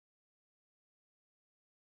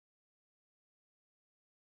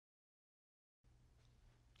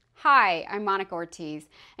Hi, I'm Monica Ortiz,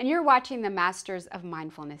 and you're watching the Masters of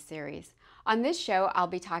Mindfulness series. On this show, I'll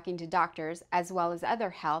be talking to doctors as well as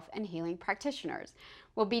other health and healing practitioners.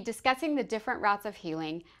 We'll be discussing the different routes of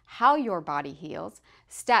healing, how your body heals,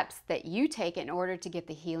 steps that you take in order to get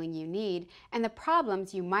the healing you need, and the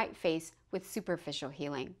problems you might face with superficial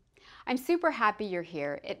healing. I'm super happy you're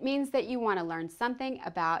here. It means that you want to learn something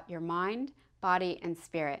about your mind, body, and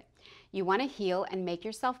spirit. You want to heal and make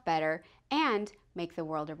yourself better and make the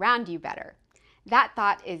world around you better. That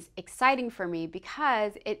thought is exciting for me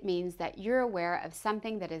because it means that you're aware of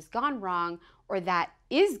something that has gone wrong or that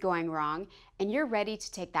is going wrong, and you're ready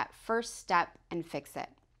to take that first step and fix it.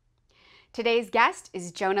 Today's guest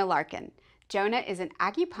is Jonah Larkin. Jonah is an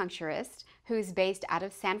acupuncturist who is based out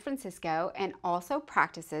of San Francisco and also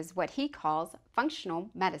practices what he calls functional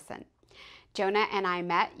medicine. Jonah and I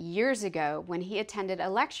met years ago when he attended a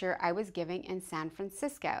lecture I was giving in San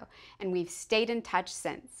Francisco, and we've stayed in touch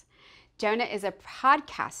since. Jonah is a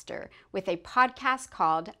podcaster with a podcast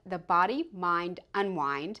called The Body, Mind,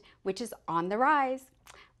 Unwind, which is on the rise.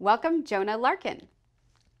 Welcome, Jonah Larkin.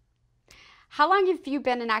 How long have you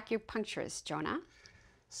been an acupuncturist, Jonah?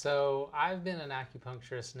 So I've been an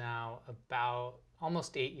acupuncturist now about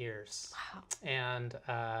almost 8 years. Wow. And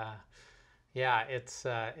yeah, it's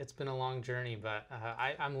been a long journey, but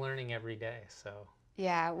I'm learning every day. So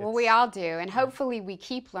yeah, well, we all do, and hopefully we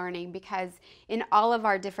keep learning, because in all of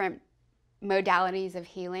our different modalities of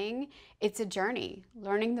healing, it's a journey.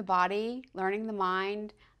 Learning the body, learning the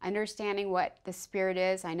mind, understanding what the spirit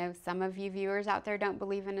is. I know some of you viewers out there don't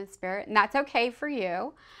believe in a spirit, and that's okay for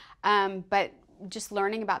you, but just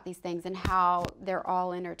learning about these things and how they're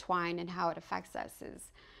all intertwined and how it affects us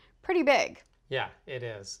is pretty big. Yeah, it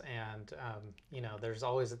is. And, you know, there's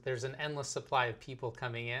an endless supply of people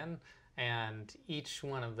coming in, and each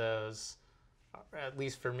one of those, at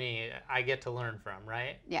least for me, I get to learn from,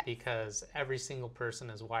 right? Yeah. Because every single person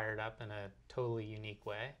is wired up in a totally unique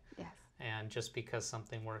way. Yes. And just because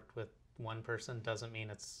something worked with one person doesn't mean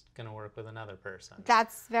it's going to work with another person.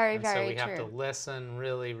 That's very, and very true. So we have to true. listen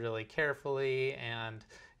really, really carefully. And,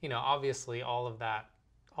 you know, obviously all of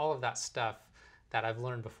that stuff that I've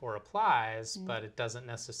learned before applies, but it doesn't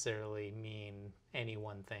necessarily mean any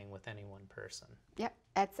one thing with any one person. Yep,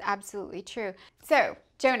 that's absolutely true. So,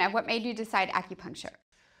 Jonah, what made you decide acupuncture?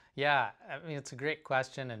 Yeah, I mean, it's a great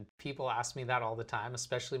question, and people ask me that all the time,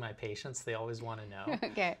 especially my patients. They always want to know.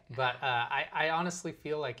 Okay. But I honestly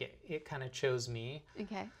feel like it kind of chose me.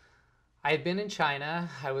 Okay. I had been in China.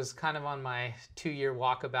 I was kind of on my 2-year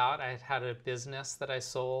walkabout. I had a business that I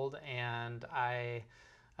sold, and I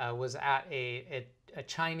was at a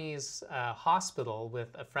Chinese hospital with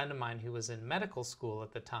a friend of mine who was in medical school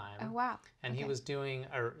at the time. Oh, wow. And he was doing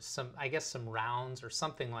some rounds or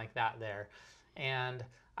something like that there. And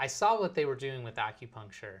I saw what they were doing with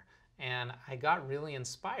acupuncture, and I got really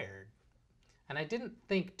inspired. And I didn't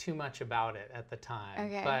think too much about it at the time,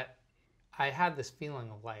 Okay. but I had this feeling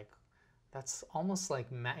of like, that's almost like,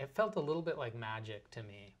 it felt a little bit like magic to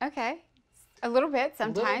me. Okay. A little bit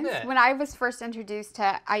sometimes. bit. When I was first introduced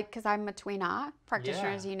to, because I'm a Tui Na practitioner,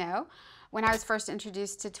 Yeah. as you know, when I was first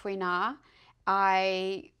introduced to Tui Na,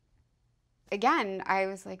 I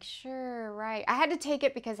was like, sure, right. I had to take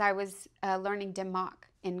it because I was learning Dim Mak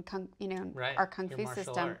in Right. our Kung Your Fu martial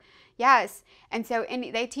system. art. Yes. And so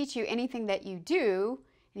they teach you anything that you do,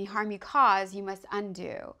 any harm you cause, you must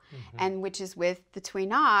undo. And which is with the Tui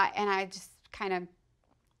Na. And I just kind of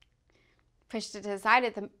pushed it to the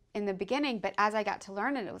side in the beginning. But as I got to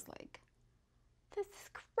learn it, it was like, this is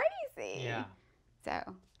crazy. Yeah.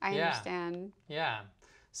 So I understand. Yeah.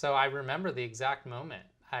 So I remember the exact moment.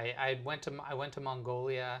 I went to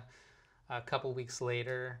Mongolia a couple weeks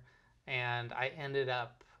later, and I ended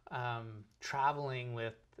up traveling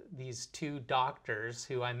with these 2 doctors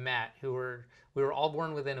who I met, we were all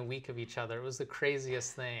born within a week of each other. It was the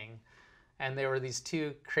craziest thing. And they were these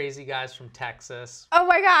 2 crazy guys from Texas. Oh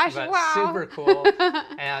my gosh, but wow. super cool.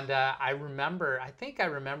 And I think I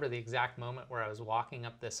remember the exact moment where I was walking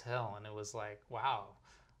up this hill, and it was like, wow,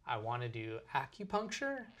 I want to do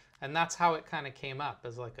acupuncture. And that's how it kind of came up,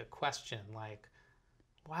 as like a question, like,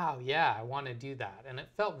 wow, yeah, I want to do that. And it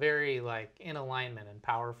felt very like in alignment and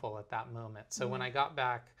powerful at that moment. So when I got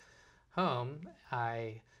back home,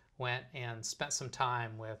 I went and spent some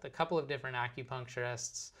time with a couple of different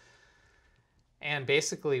acupuncturists, and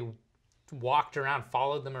basically walked around,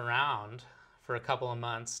 followed them around for a couple of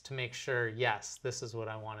months to make sure, yes, this is what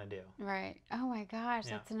I want to do. Right. Oh my gosh,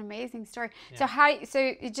 Yeah. that's an amazing story. Yeah. So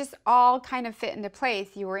it just all kind of fit into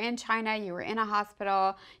place. You were in China, you were in a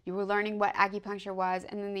hospital, you were learning what acupuncture was,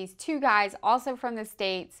 and then these 2 guys, also from the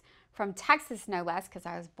States, from Texas, no less, because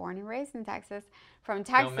I was born and raised in Texas, from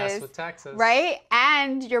Don't mess Texas, with Texas. right?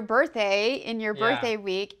 And your birthday in your Yeah. birthday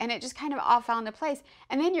week, and it just kind of all fell into place.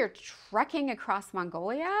 And then you're trekking across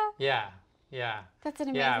Mongolia. Yeah, yeah. That's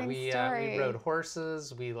an Yeah, amazing story. we rode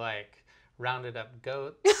horses. We like rounded up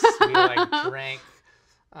goats. We like drank.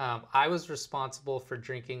 I was responsible for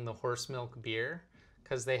drinking the horse milk beer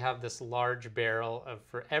because they have this large barrel of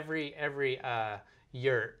for every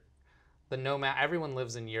yurt. The nomad, everyone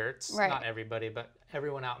lives in yurts. Right. Not everybody, but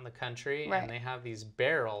everyone out in the country, Right. and they have these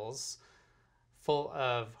barrels full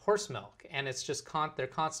of horse milk, and it's just they're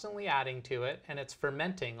constantly adding to it, and it's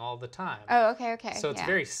fermenting all the time. Oh, okay, okay. So it's yeah.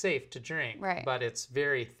 very safe to drink, Right. but it's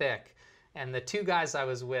very thick. And the two guys I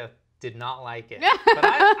was with did not like it. But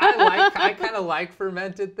I kind of like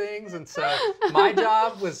fermented things, and so my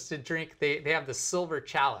job was to drink. They have the silver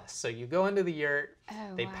chalice, so you go into the yurt,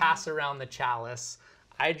 they wow. pass around the chalice.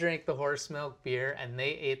 I drank the horse milk beer, and they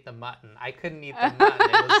ate the mutton. I couldn't eat the mutton.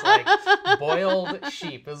 It was like boiled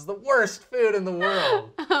sheep. It was the worst food in the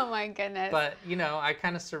world. Oh my goodness. But, you know, I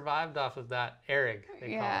kind of survived off of that Erig. They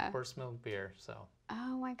call Yeah. it horse milk beer, so.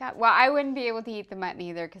 Oh my God. Well, I wouldn't be able to eat the mutton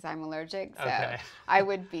either because I'm allergic. So Okay. I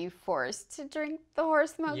would be forced to drink the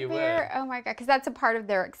horse milk You beer. would. Oh my God. Because that's a part of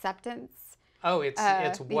their acceptance. Oh, it's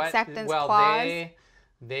the what? acceptance Well, clause.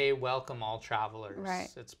 they welcome all travelers. Right.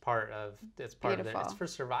 It's part of their. Beautiful. It's for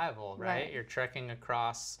survival, right? Right. You're trekking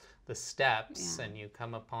across the steps, Yeah. and you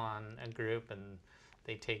come upon a group, and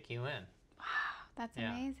they take you in. That's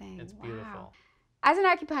Yeah, amazing. It's Wow. beautiful. As an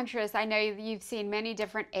acupuncturist, I know you've seen many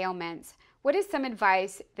different ailments. What is some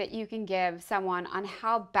advice that you can give someone on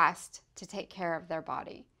how best to take care of their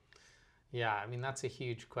body? Yeah, I mean that's a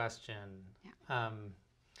huge question. Yeah.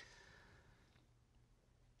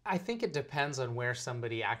 I think it depends on where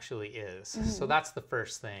somebody actually is. Mm-hmm. So that's the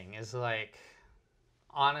first thing is like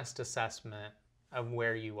honest assessment of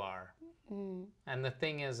where you are. Mm. And the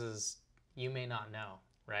thing is you may not know,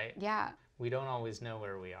 right? Yeah. We don't always know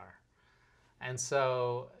where we are. And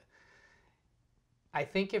so I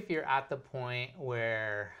think if you're at the point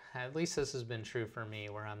where, at least this has been true for me,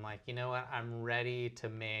 where I'm like, you know what, I'm ready to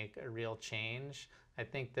make a real change, I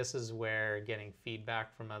think this is where getting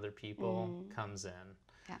feedback from other people comes in.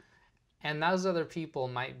 Yeah. And those other people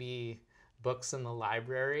might be books in the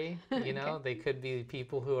library, you know, Okay. they could be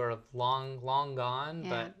people who are long gone,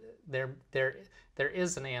 Yeah. but there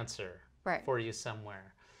is an answer Right. for you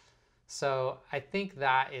somewhere. So I think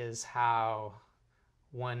that is how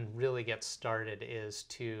one really gets started, is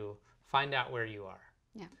to find out where you are.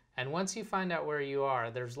 Yeah. And once you find out where you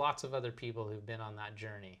are, there's lots of other people who've been on that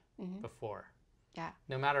journey Mhm. before. Yeah.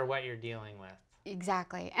 No matter what you're dealing with.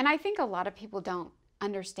 Exactly. And I think a lot of people don't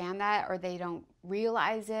understand that, or they don't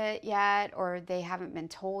realize it yet, or they haven't been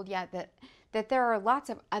told yet that there are lots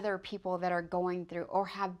of other people that are going through or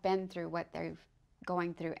have been through what they're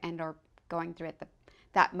going through and are going through at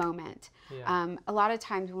that moment. Yeah. A lot of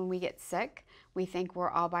times when we get sick, we think we're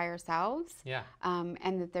all by ourselves. Yeah.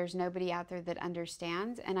 And that there's nobody out there that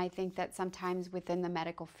understands. And I think that sometimes within the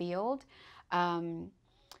medical field,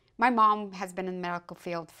 my mom has been in the medical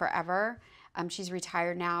field forever. She's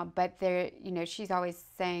retired now, but she's always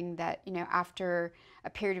saying that, after a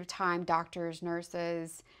period of time, doctors,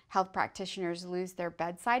 nurses, health practitioners lose their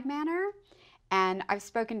bedside manner. And I've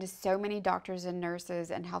spoken to so many doctors and nurses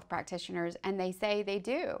and health practitioners, and they say they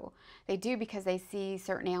do. They do because they see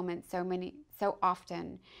certain ailments so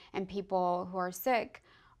often, and people who are sick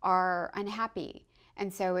are unhappy.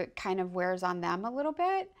 And so it kind of wears on them a little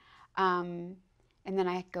bit. And then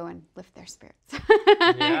I go and lift their spirits.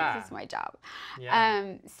 Yeah. This is my job.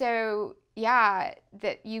 Yeah. So yeah,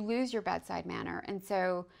 that you lose your bedside manner. And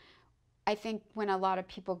so I think when a lot of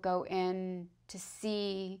people go in to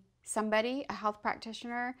see somebody, a health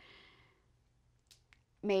practitioner,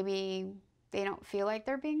 maybe they don't feel like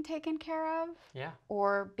they're being taken care of Yeah.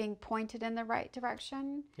 or being pointed in the right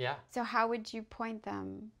direction. Yeah. So how would you point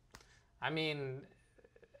them? I mean,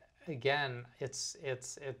 again, it's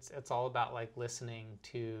all about like listening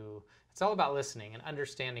and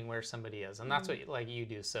understanding where somebody is, and that's what like you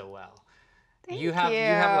do so well. Thank you have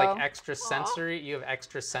like you. extra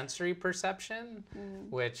sensory perception,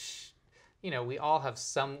 which we all have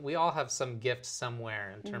some gift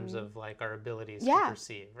somewhere in terms of like our abilities to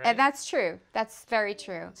perceive, right? And that's true. That's very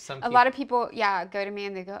true. Some A lot of people, go to me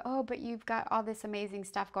and they go, "Oh, but you've got all this amazing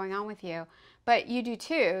stuff going on with you." But you do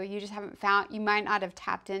too. You just haven't you might not have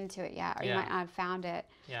tapped into it yet, or you might not have found it.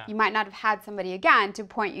 Yeah. You might not have had somebody again to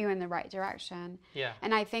point you in the right direction. Yeah.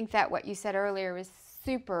 And I think that what you said earlier was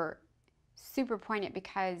super, super poignant,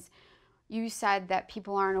 because you said that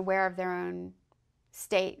people aren't aware of their own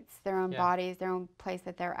states, their own bodies, their own place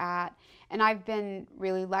that they're at. And I've been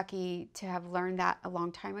really lucky to have learned that a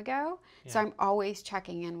long time ago. So I'm always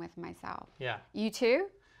checking in with myself. Yeah. You too?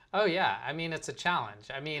 Oh yeah. I mean, it's a challenge.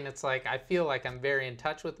 I mean, it's like I feel like I'm very in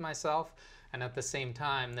touch with myself, and at the same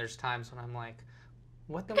time, there's times when I'm like,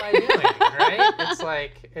 what am I doing? Right?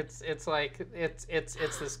 It's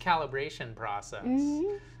this calibration process.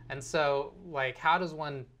 Mm-hmm. And so, like, how does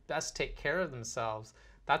one best take care of themselves?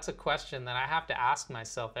 That's a question that I have to ask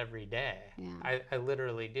myself every day. Yeah. I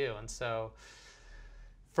literally do. And so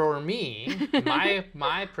for me,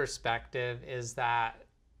 my perspective is that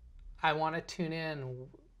I want to tune in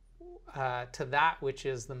to that which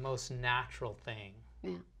is the most natural thing.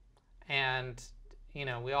 Yeah. And, you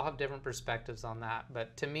know, we all have different perspectives on that.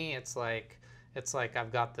 But to me, it's like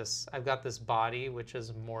I've got this body which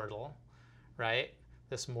is mortal, right?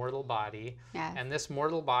 This mortal body. Yes. And this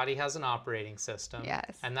mortal body has an operating system.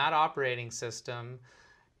 Yes. And that operating system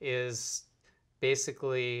is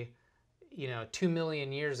basically, you know, 2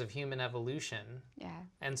 million years of human evolution. Yeah.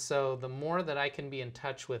 And so the more that I can be in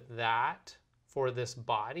touch with that for this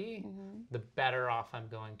body, the better off I'm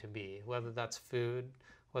going to be. Whether that's food,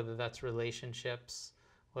 whether that's relationships,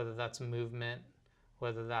 whether that's movement,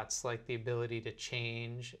 whether that's like the ability to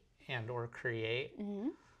change and or create.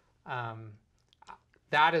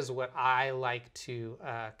 That is what I like to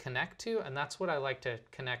connect to, and that's what I like to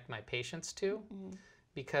connect my patients to,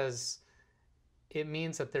 because it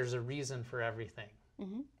means that there's a reason for everything.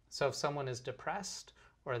 So if someone is depressed,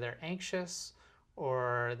 or they're anxious,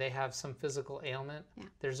 or they have some physical ailment,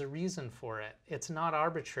 there's a reason for it. It's not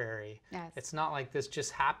arbitrary. Yes. It's not like this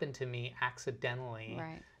just happened to me accidentally,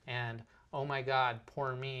 Right. and oh my God,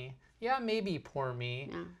 poor me. Yeah, maybe poor me.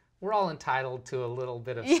 Yeah. We're all entitled to a little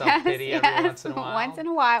bit of self-pity every once in a while.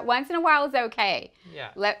 Once in a while is okay.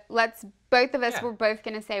 Yeah. Let's both of us, we're both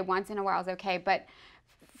going to say once in a while is okay. But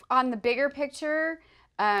on the bigger picture,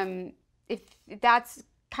 if that's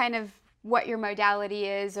kind of what your modality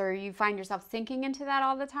is, or you find yourself sinking into that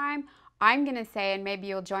all the time, I'm going to say, and maybe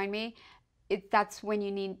you'll join me, that's when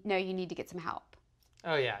you need to get some help.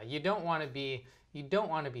 Oh yeah. We don't want to be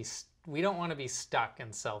stuck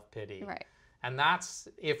in self-pity. Right. And that's,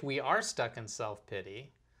 if we are stuck in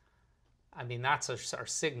self-pity, I mean, that's our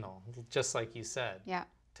signal, just like you said. Yeah.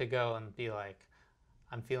 To go and be like,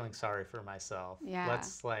 I'm feeling sorry for myself. Yeah.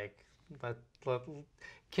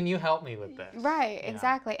 Can you help me with this? Right,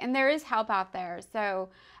 exactly. And there is help out there. So,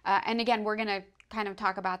 and again, we're going to kind of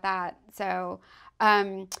talk about that. So,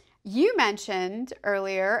 you mentioned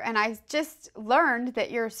earlier, and I just learned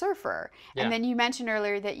that you're a surfer. Yeah. And then you mentioned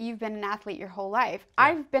earlier that you've been an athlete your whole life. Yeah.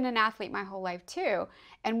 I've been an athlete my whole life too.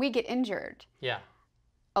 And we get injured. Yeah.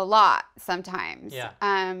 A lot sometimes. Yeah.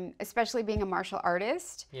 Especially being a martial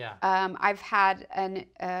artist. Yeah. I've had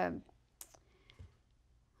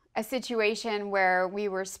a situation where we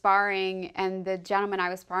were sparring, and the gentleman I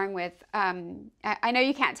was sparring with, I know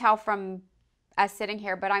you can't tell from us sitting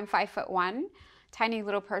here, but I'm 5'1", tiny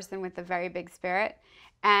little person with a very big spirit.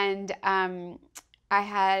 And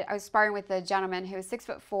I was sparring with a gentleman who was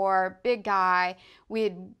 6'4", big guy. We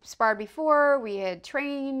had sparred before, we had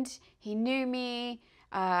trained, he knew me.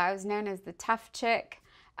 I was known as the tough chick.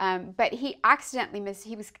 But he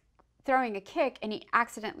was throwing a kick, and he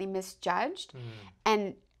accidentally misjudged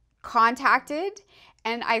and contacted,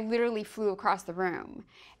 and I literally flew across the room.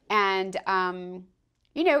 And,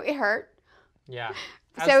 it hurt. Yeah.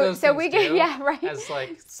 So we get, right. As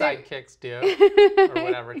like sidekicks do, or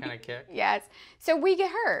whatever kind of kick. Yes. So we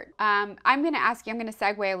get hurt. I'm going to ask you, I'm going to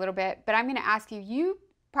segue a little bit, but I'm going to ask you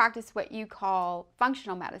practice what you call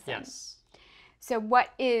functional medicine. Yes. So what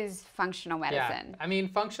is functional medicine? Yeah. I mean,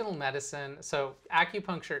 functional medicine, so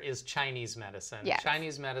acupuncture is Chinese medicine. Yes.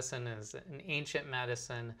 Chinese medicine is an ancient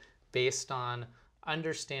medicine based on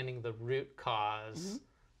understanding the root cause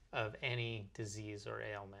of any disease or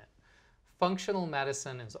ailment. Functional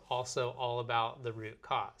medicine is also all about the root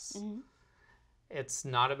cause. It's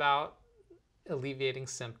not about alleviating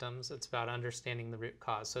symptoms. It's about understanding the root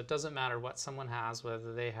cause. So it doesn't matter what someone has,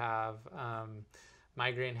 whether they have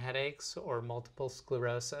migraine headaches or multiple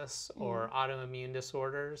sclerosis or autoimmune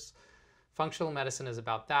disorders. Functional medicine is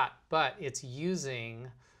about that, but it's using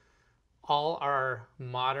all our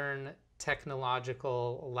modern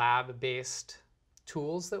technological lab-based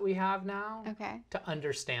tools that we have now to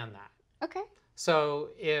understand that. Okay. So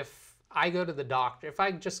if I go to the doctor, if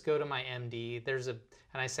I just go to my MD,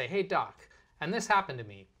 and I say, hey doc, and this happened to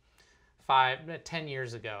me 10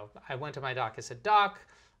 years ago. I went to my doc, I said, doc,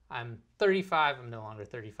 I'm 35, I'm no longer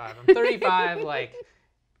 35, I'm 35,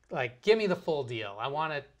 like give me the full deal. I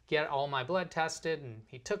want to get all my blood tested, and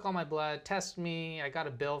he took all my blood, tested me. I got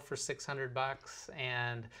a bill for $600,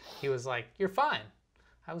 and he was like, "You're fine."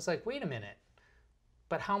 I was like, "Wait a minute,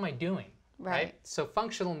 but how am I doing?" Right? So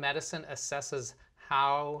functional medicine assesses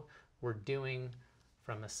how we're doing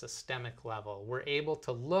from a systemic level. We're able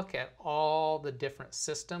to look at all the different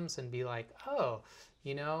systems and be like, oh,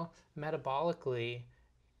 you know, metabolically,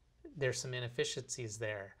 there's some inefficiencies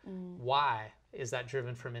there. Why? Is that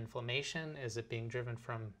driven from inflammation? Is it being driven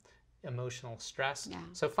from emotional stress? Yeah.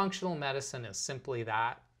 So functional medicine is simply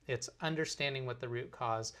that. It's understanding what the root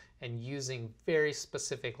cause and using very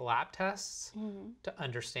specific lab tests to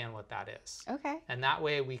understand what that is. Okay. And that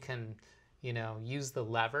way we can, you know, use the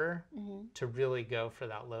lever to really go for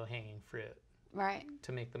that low-hanging fruit. Right.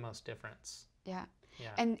 To make the most difference. Yeah.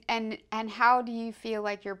 Yeah. And how do you feel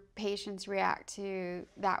like your patients react to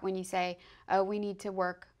that when you say, "Oh, we need to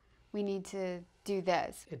work, we need to do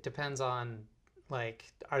this"? It depends on,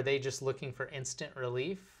 like, are they just looking for instant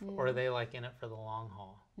relief or are they like in it for the long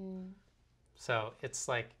haul? So it's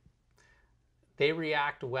like they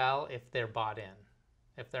react well if they're bought in.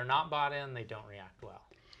 If they're not bought in, they don't react well.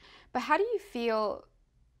 But how do you feel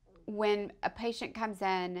when a patient comes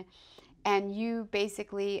in and you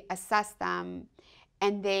basically assess them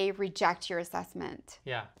and they reject your assessment?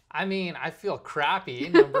 Yeah. I mean, I feel crappy,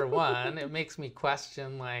 number one. It makes me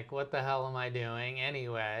question, like, what the hell am I doing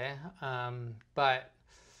anyway? But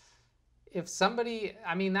if somebody,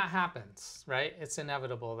 I mean, that happens, right? It's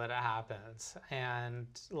inevitable that it happens. And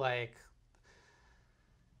like,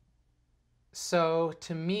 so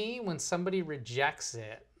to me, when somebody rejects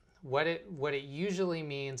it, what it usually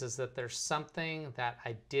means is that there's something that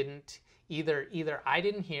I didn't, either I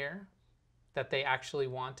didn't hear that they actually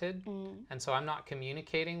wanted, and so I'm not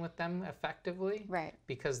communicating with them effectively, Right.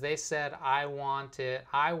 because they said, I want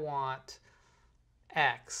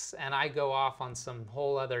X, and I go off on some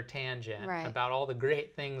whole other tangent about all the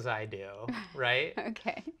great things I do, right?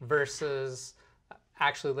 Okay. Versus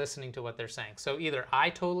actually listening to what they're saying. So either I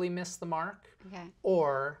totally missed the mark,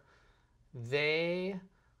 or they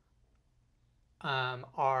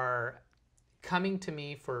are coming to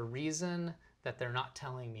me for a reason that they're not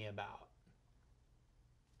telling me about.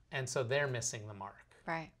 And so they're missing the mark.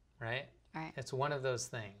 Right. Right? Right. It's one of those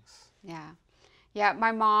things. Yeah. Yeah,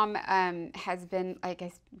 my mom has been, like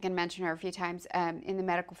I'm going to mention her a few times, in the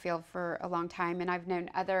medical field for a long time. And I've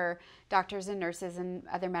known other doctors and nurses and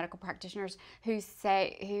other medical practitioners who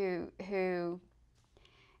say, who,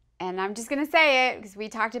 and I'm just going to say it because we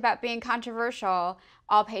talked about being controversial,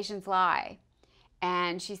 all patients lie.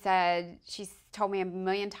 And she said, she's told me a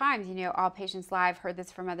million times, you know, all patients lie. I've heard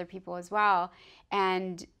this from other people as well.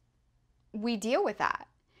 And we deal with that.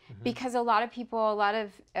 Because a lot of people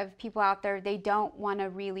out there, they don't want to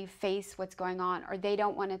really face what's going on, or they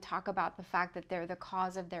don't want to talk about the fact that they're the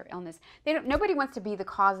cause of their illness. Nobody wants to be the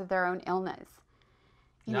cause of their own illness.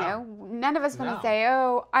 You know, none of us want to say,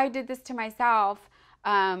 "Oh, I did this to myself."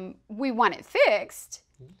 We want it fixed.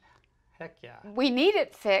 Heck yeah. We need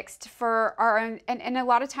it fixed for our own, and a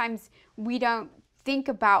lot of times we don't think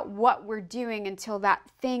about what we're doing until that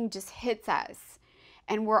thing just hits us.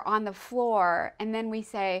 And we're on the floor, and then we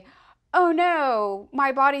say, "Oh no,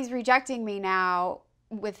 my body's rejecting me now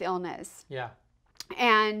with illness." Yeah.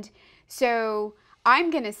 And so I'm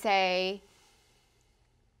going to say,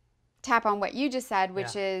 tap on what you just said,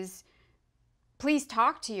 which is, please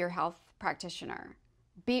talk to your health practitioner.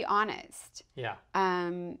 Be honest. Yeah.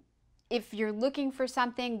 If you're looking for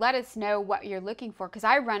something, let us know what you're looking for, because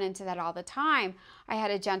I run into that all the time. I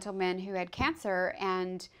had a gentleman who had cancer,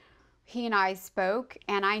 and he and I spoke,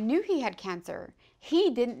 and I knew he had cancer. He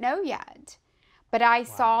didn't know yet, but I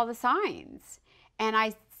saw the signs, and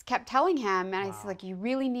I kept telling him, and I said, like, you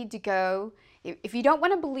really need to go. If you don't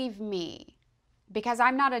want to believe me, because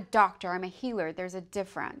I'm not a doctor, I'm a healer, there's a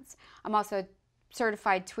difference. I'm also a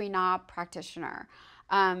certified Tuina practitioner.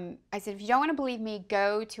 I said, if you don't want to believe me,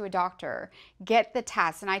 go to a doctor, get the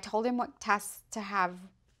tests. And I told him what tests to have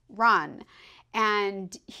run.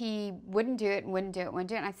 And he wouldn't do it and wouldn't do it, wouldn't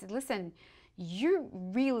do it. And I said, listen, you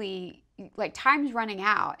really, like, time's running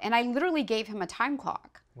out. And I literally gave him a time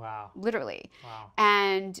clock. Wow. Literally. Wow.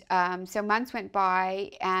 And so months went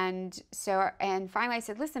by. And finally I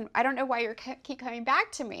said, listen, I don't know why you keep coming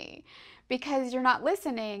back to me, because you're not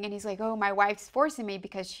listening. And he's like, oh, my wife's forcing me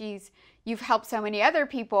because you've helped so many other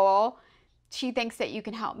people. She thinks that you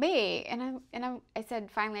can help me. And I said,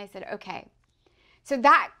 okay. So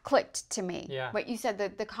that clicked to me, what you said,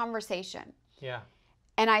 the conversation. Yeah.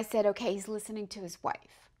 And I said, okay, he's listening to his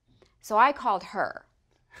wife. So I called her.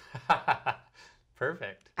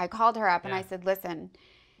 Perfect. I called her up and I said, listen,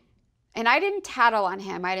 And I didn't tattle on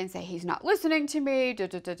him. I didn't say he's not listening to me. Da,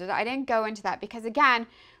 da, da, da. I didn't go into that because, again,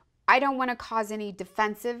 I don't want to cause any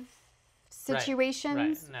defensive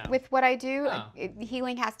situations Right. No. with what I do. No.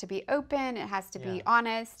 Healing has to be open. It has to be Yeah.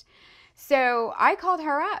 honest. So I called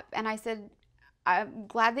her up and I said, I'm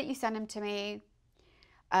glad that you sent him to me.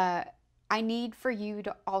 I need for you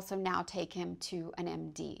to also now take him to an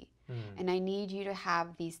MD. And I need you to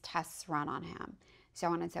have these tests run on him, so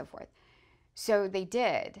on and so forth. So they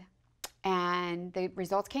did. And the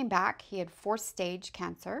results came back. He had 4th stage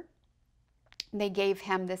cancer. They gave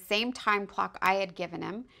him the same time clock I had given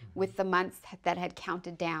him with the months that had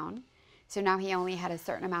counted down. So now he only had a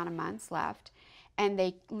certain amount of months left. And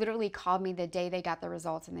they literally called me the day they got the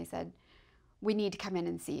results and they said, we need to come in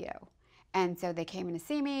and see you. And so they came in to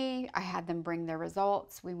see me. I had them bring their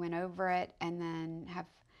results. We went over it and then have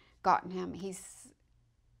gotten him. He's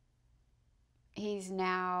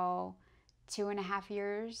now 2.5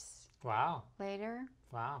 years Wow. later.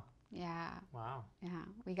 Wow. Yeah. Wow. Yeah.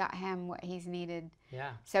 We got him what he's needed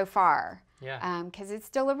Yeah. so far. Yeah. Because it's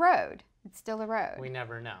still a road. It's still a road. We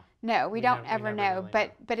never know. No, we don't never ever know.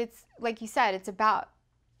 really But it's like you said, it's about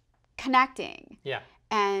connecting. Yeah.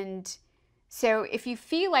 And so if you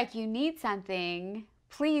feel like you need something,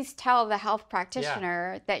 please tell the health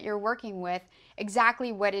practitioner that you're working with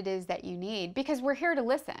exactly what it is that you need, because we're here to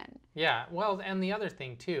listen. Yeah. Well, and the other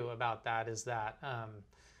thing too about that is that,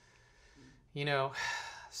 you know,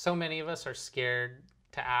 so many of us are scared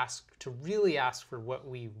to really ask for what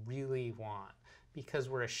we really want because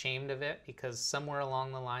we're ashamed of it, because somewhere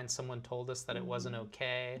along the line someone told us that it wasn't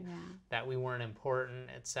okay, that we weren't important,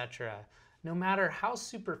 etc. No matter how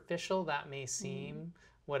superficial that may seem,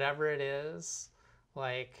 whatever it is,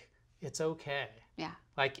 like, it's okay. Yeah.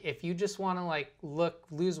 Like, if you just want to like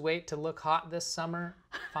lose weight to look hot this summer,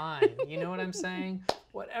 fine. You know what I'm saying?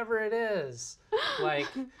 Whatever it is, like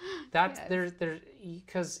that's Yes. there's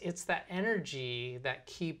because it's that energy that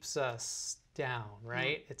keeps us down,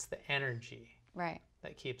 right? It's the energy Right.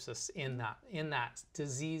 that keeps us in that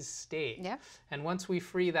disease state. Yeah. And once we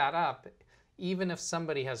free that up, even if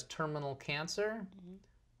somebody has terminal cancer,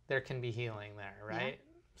 there can be healing there, right?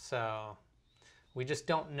 So we just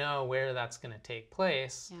don't know where that's going to take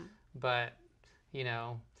place. Yeah. But, you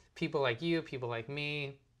know, people like you, people like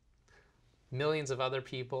me, millions of other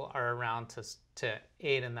people are around to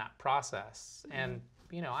aid in that process. And,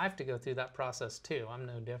 you know, I have to go through that process too. I'm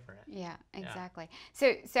no different. Yeah, exactly.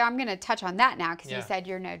 So I'm going to touch on that now because you Yeah. said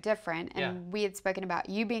you're no different. And Yeah. we had spoken about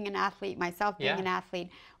you being an athlete, myself being Yeah. an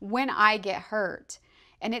athlete. When I get hurt,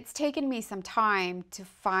 and it's taken me some time to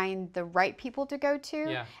find the right people to go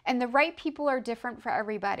to. Yeah. And the right people are different for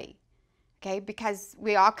everybody. Okay? Because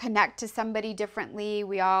we all connect to somebody differently.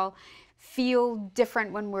 We all feel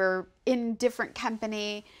different when we're in different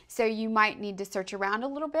company. So you might need to search around a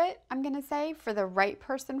little bit, I'm going to say, for the right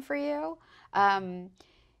person for you.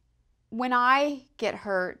 When I get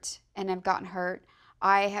hurt and have gotten hurt,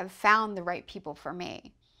 I have found the right people for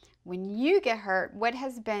me. When you get hurt, what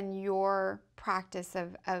has been your practice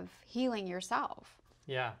of healing yourself?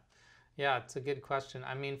 Yeah. Yeah, it's a good question.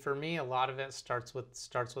 I mean, for me, a lot of it starts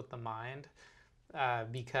with the mind,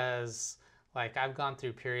 because like I've gone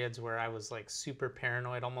through periods where I was like super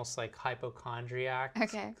paranoid, almost like hypochondriac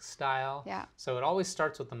style. Yeah. So it always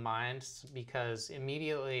starts with the mind, because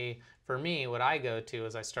immediately for me, what I go to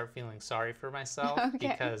is I start feeling sorry for myself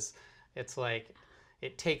because it's like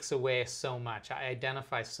it takes away so much. I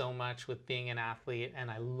identify so much with being an athlete,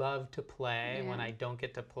 and I love to play. When I don't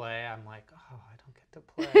get to play, I'm like, oh, I don't get to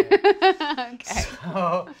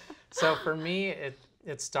play. So for me,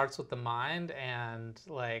 it starts with the mind, and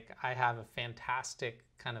like I have a fantastic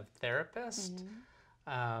kind of therapist.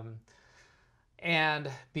 And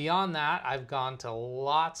beyond that, I've gone to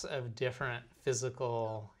lots of different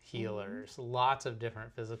physical healers,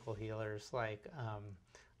 Like,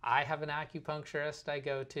 I have an acupuncturist I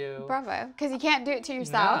go to. Bravo. Because you can't do it to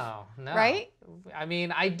yourself. No. Right? I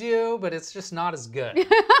mean, I do, but it's just not as good,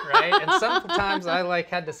 right? And sometimes I like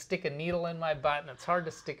had to stick a needle in my butt, and it's hard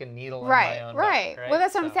to stick a needle in my own butt, right? Well,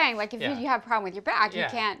 that's what I'm saying. Like, if yeah. you have a problem with your back, you Yeah.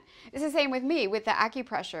 can't. It's the same with me with the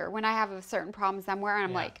acupressure. When I have a certain problem somewhere, and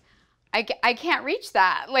I'm like, I can't reach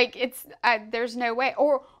that. Like, it's there's no way.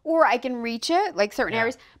 Or I can reach it, like certain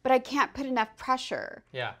areas, but I can't put enough pressure.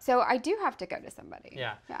 Yeah. So I do have to go to somebody.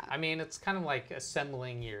 Yeah. I mean, it's kind of like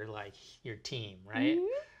assembling your team, right?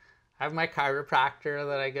 I have my chiropractor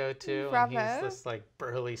that I go to, Bravo. and he's this like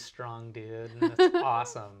burly, strong dude, and it's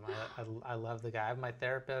awesome. I love the guy. I have my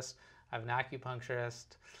therapist. I have an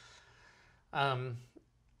acupuncturist.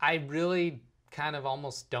 I really kind of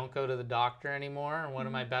almost don't go to the doctor anymore. And one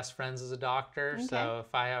of my best friends is a doctor. So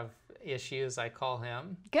if I have issues, I call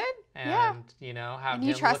him. Good. And, yeah. you know, have and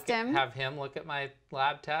you him trust look him. have him look at my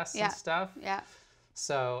lab tests Yeah. and stuff. Yeah.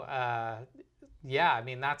 So, yeah, I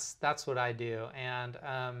mean, that's what I do. And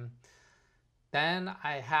then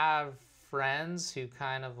I have friends who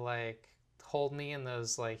kind of like hold me in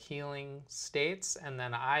those like healing states. And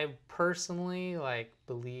then I personally like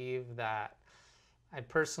believe that I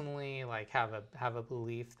personally like have a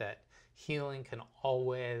belief that healing can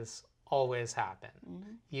always happen.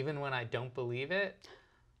 Mm-hmm. Even when I don't believe it,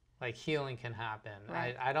 like healing can happen.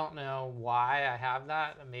 Right. I don't know why I have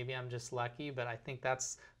that. Maybe I'm just lucky, but I think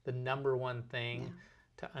that's the number one thing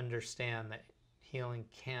to understand, that healing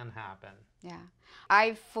can happen. Yeah,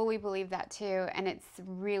 I fully believe that too. And it's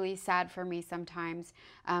really sad for me sometimes.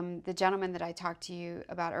 The gentleman that I talked to you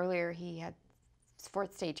about earlier, he had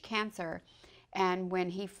 4th stage cancer. And when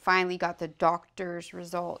he finally got the doctor's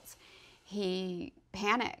results, he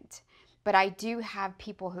panicked. But I do have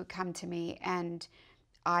people who come to me and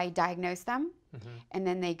I diagnose them, and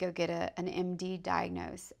then they go get an MD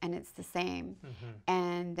diagnose, and it's the same.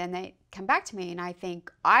 And then they come back to me, and I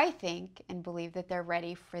think and believe that they're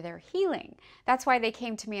ready for their healing. That's why they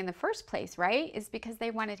came to me in the first place, right? Is because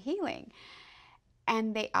they wanted healing,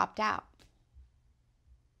 and they opt out.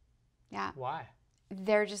 Yeah. Why?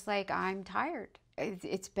 They're just like, I'm tired.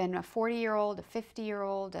 It's been a 40-year-old, a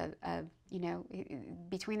 50-year-old, you know,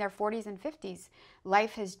 between their 40s and 50s,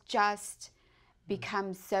 life has just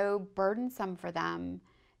become so burdensome for them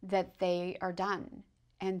that they are done.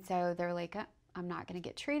 And so they're like, I'm not going to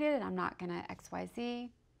get treated. I'm not going to XYZ.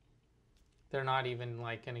 They're not even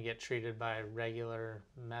like going to get treated by regular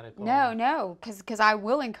medical. No, because I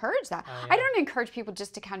will encourage that. Oh, yeah. I don't encourage people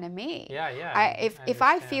just to come to me. Yeah. If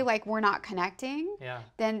I feel like we're not connecting, yeah,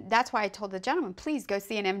 then that's why I told the gentleman, please go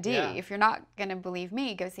see an MD. Yeah. If you're not going to believe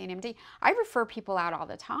me, go see an MD. I refer people out all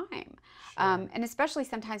the time. Sure. And especially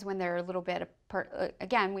sometimes when they're a little bit,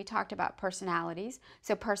 again, we talked about personalities.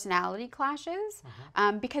 So personality clashes.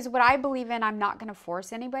 Because what I believe in, I'm not going to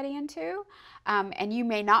force anybody into. And you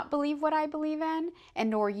may not believe what I believe in, and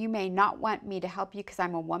nor you may not want me to help you because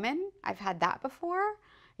I'm a woman. I've had that before.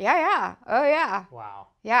 Yeah. Oh, yeah. Wow.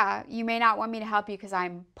 Yeah. You may not want me to help you because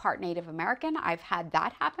I'm part Native American. I've had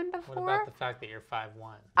that happen before. What about the fact that you're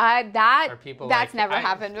 5'1"? That's never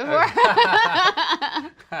happened before.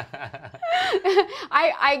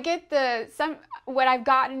 I get what I've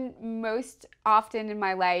gotten most often in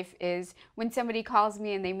my life is when somebody calls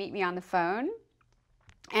me and they meet me on the phone.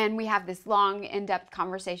 And we have this long, in-depth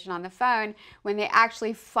conversation on the phone. When they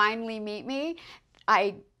actually finally meet me,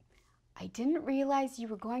 I didn't realize you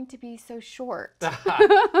were going to be so short.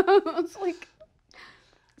 I was like,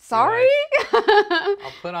 sorry?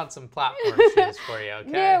 I'll put on some platform shoes for you, okay?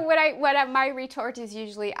 No, my retort is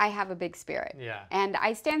usually, I have a big spirit. Yeah. And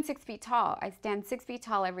I stand 6 feet tall. I stand 6 feet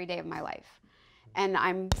tall every day of my life. And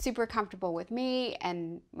I'm super comfortable with me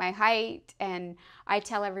and my height. And I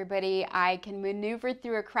tell everybody I can maneuver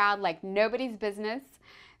through a crowd like nobody's business.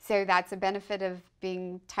 So that's a benefit of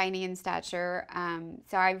being tiny in stature.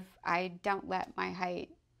 So I don't let my height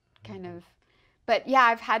kind of, but yeah,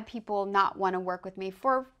 I've had people not want to work with me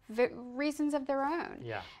for reasons of their own.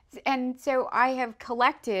 Yeah. And so I have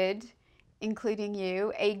collected, including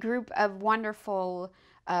you, a group of wonderful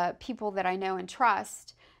people that I know and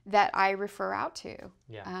trust that I refer out to.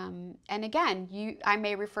 Yeah. And again, I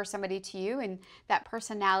may refer somebody to you, and that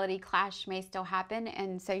personality clash may still happen,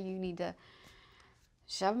 and so you need to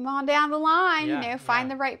shove them on down the line, find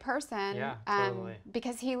the right person. Yeah, totally.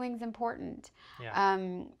 Because healing's important. Yeah.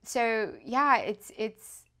 So yeah,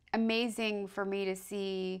 it's amazing for me to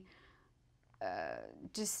see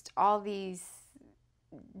just all these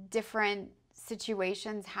different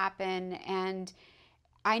situations happen, and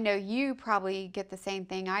I know you probably get the same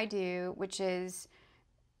thing I do, which is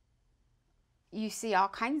you see all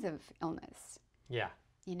kinds of illness. Yeah.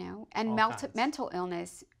 You know, and kinds. mental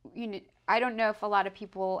illness. You know, I don't know if a lot of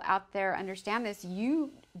people out there understand this.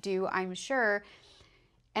 You do, I'm sure.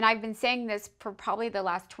 And I've been saying this for probably the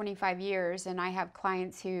last 25 years, and I have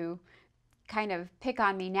clients who kind of pick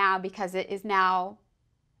on me now because it is now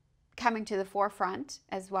coming to the forefront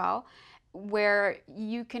as well, where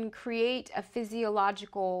you can create a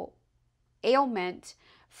physiological ailment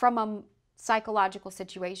from a psychological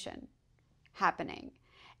situation happening.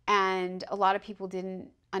 And a lot of people didn't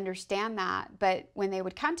understand that. But when they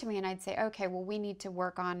would come to me and I'd say, okay, well, we need to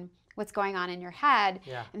work on what's going on in your head.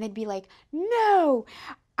 Yeah. And they'd be like, no,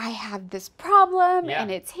 I have this problem and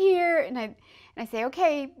it's here. And I say,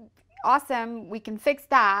 okay, awesome, we can fix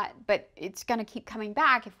that, but it's going to keep coming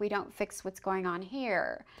back if we don't fix what's going on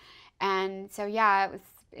here. And so, yeah,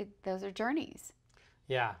 those are journeys.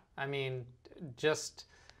 Yeah. I mean, just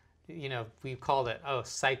we called it,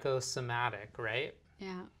 psychosomatic, right?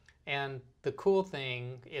 Yeah. And the cool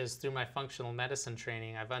thing is through my functional medicine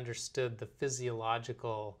training, I've understood the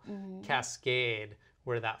physiological cascade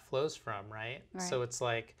where that flows from, right? So it's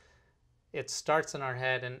like, it starts in our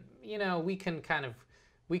head, and,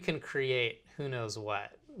 we can create who knows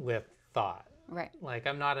what with thought. Right. Like,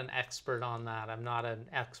 I'm not an expert on that. I'm not an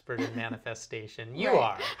expert in manifestation. You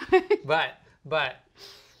Right. are. But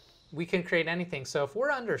we can create anything. So if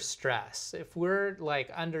we're under stress, if we're like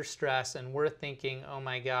under stress and we're thinking, oh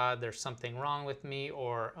my God, there's something wrong with me,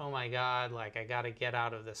 or oh my God, like I got to get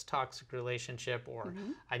out of this toxic relationship, or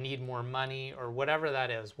I need more money, or whatever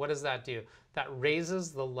that is, what does that do? That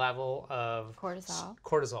raises the level of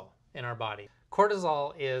cortisol in our body.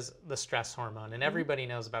 Cortisol is the stress hormone, and everybody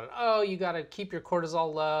knows about it. Oh, you got to keep your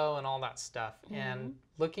cortisol low and all that stuff. And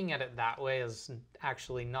looking at it that way is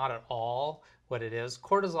actually not at all what it is.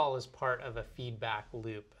 Cortisol is part of a feedback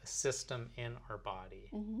loop, a system in our body.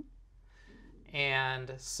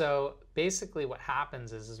 And so basically what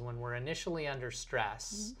happens is when we're initially under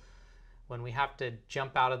stress, when we have to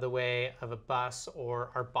jump out of the way of a bus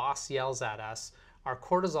or our boss yells at us, our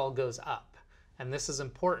cortisol goes up. And this is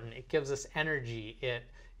important. It gives us energy.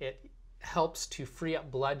 It helps to free up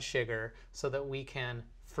blood sugar so that we can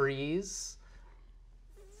freeze,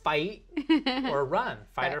 fight, or run,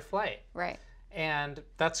 fight or flight. Right. And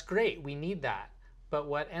that's great. We need that. But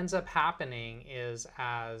what ends up happening is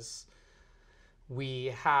as we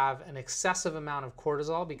have an excessive amount of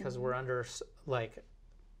cortisol because we're under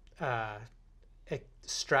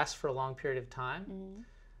stress for a long period of time,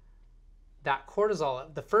 that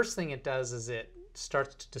cortisol, the first thing it does is it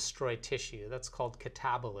starts to destroy tissue. That's called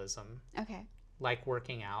catabolism. Okay. Like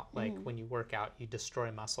working out. Like when you work out, you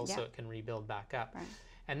destroy muscle so it can rebuild back up. Right.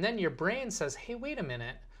 And then your brain says, hey, wait a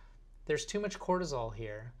minute. There's too much cortisol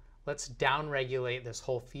here. Let's downregulate this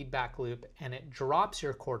whole feedback loop, and it drops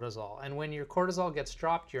your cortisol. And when your cortisol gets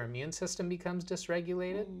dropped, your immune system becomes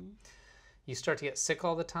dysregulated. You start to get sick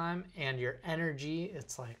all the time, and your energy,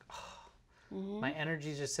 it's like, my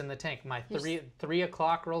energy's just in the tank. My 3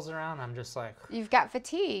 o'clock rolls around, I'm just like... You've got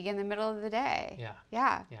fatigue in the middle of the day.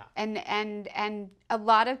 Yeah. And a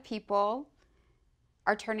lot of people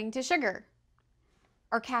are turning to sugar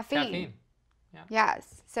or caffeine. Yeah.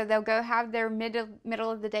 Yes. So they'll go have their middle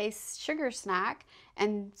of the day sugar snack,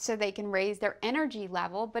 and so they can raise their energy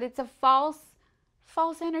level, but it's a false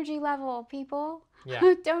energy level, people.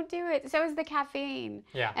 Yeah. Don't do it. So is the caffeine.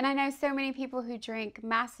 Yeah. And I know so many people who drink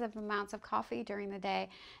massive amounts of coffee during the day,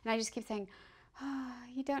 and I just keep saying, oh,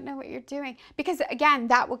 you don't know what you're doing. Because again,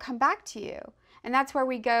 that will come back to you. And that's where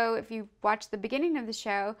we go, if you watch the beginning of the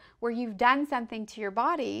show, where you've done something to your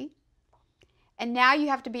body, and now you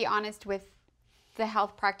have to be honest with the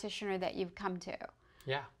health practitioner that you've come to.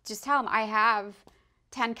 Yeah. Just tell them, I have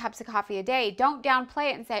 10 cups of coffee a day. Don't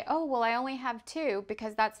downplay it and say, oh, well, I only have 2,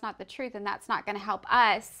 because that's not the truth, and that's not going to help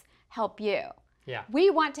us help you. Yeah. We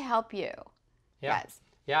want to help you. Yeah. Yes.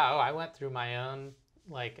 Yeah. Oh, I went through my own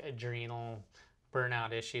adrenal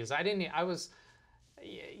burnout issues. I was,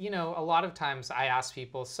 a lot of times I ask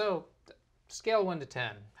people, so scale 1 to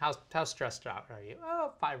 10, how stressed out are you?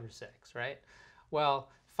 Oh, 5 or 6, right? Well,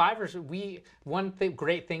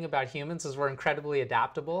 great thing about humans is we're incredibly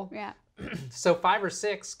adaptable. Yeah. So 5 or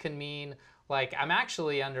 6 can mean like I'm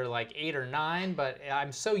actually under like 8 or 9, but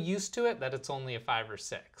I'm so used to it that it's only a 5 or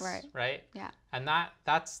 6. Right. Yeah. And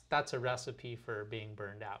that's a recipe for being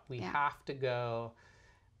burned out. We have to go.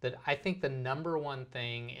 I think the number one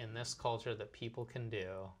thing in this culture that people can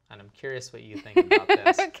do, and I'm curious what you think about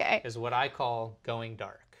this, is what I call going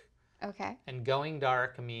dark. Okay. And going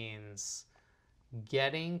dark means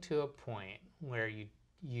getting to a point where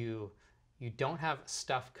you don't have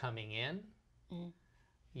stuff coming in.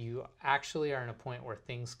 You actually are in a point where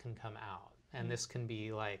things can come out. And this can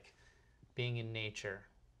be like being in nature.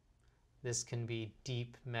 This can be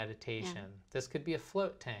deep meditation. This could be a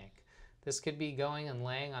float tank. This could be going and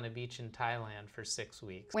laying on a beach in Thailand for 6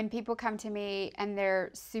 weeks. When people come to me and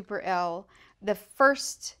they're super ill,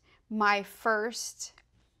 my first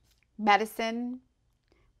medicine,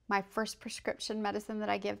 my first prescription medicine that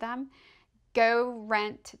I give them, go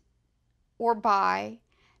rent or buy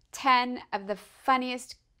 10 of the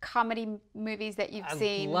funniest comedy movies that you've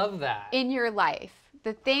seen. I love that. In your life.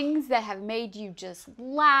 The things that have made you just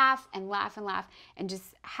laugh and laugh and laugh and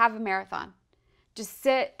just have a marathon. Just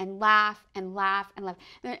sit and laugh and laugh and laugh.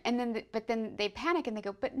 And then they panic and they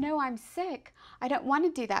go, but no, I'm sick. I don't want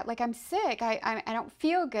to do that. Like, I'm sick. I don't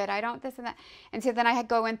feel good. I don't this and that. And so then I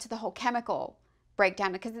go into the whole chemical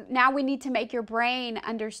breakdown, because now we need to make your brain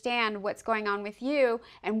understand what's going on with you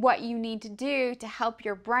and what you need to do to help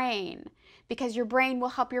your brain. because your brain will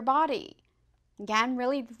help your body. Again,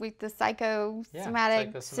 really with the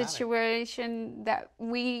psychosomatic situation that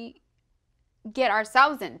we get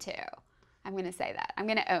ourselves into. I'm going to say that. I'm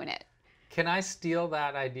going to own it. Can I steal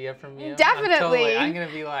that idea from you? Definitely. I'm going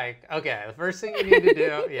to be like, okay, the first thing you need to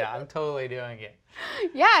do, yeah, I'm totally doing it.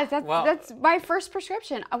 Yes, that's my first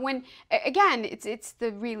prescription. When, again, it's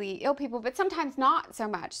the really ill people, but sometimes not so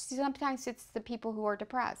much. Sometimes it's the people who are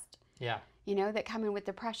depressed. Yeah. You know, that come in with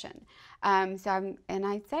depression. I'd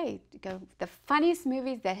say, go the funniest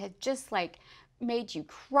movies that had just like made you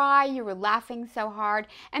cry, you were laughing so hard,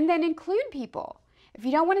 and then include people. If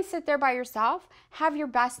you don't want to sit there by yourself, have your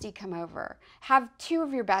bestie come over. Have two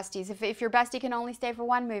of your besties. If your bestie can only stay for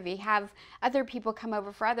one movie, have other people come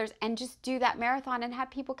over for others, and just do that marathon and have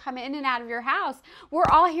people come in and out of your house. We're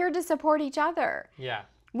all here to support each other. Yeah.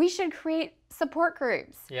 We should create support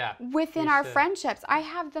groups within our friendships. I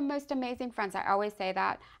have the most amazing friends. I always say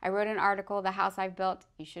that. I wrote an article, The House I've Built.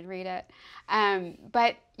 You should read it.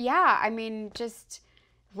 But yeah, I mean, just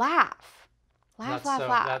laugh. Laugh.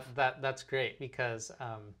 That's great because,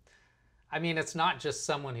 I mean, it's not just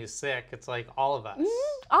someone who's sick. It's like all of us.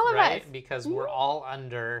 All of us. Because we're all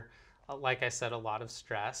under, like I said, a lot of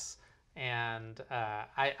stress. And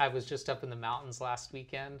I was just up in the mountains last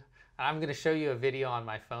weekend. I'm going to show you a video on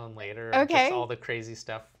my phone later of just all the crazy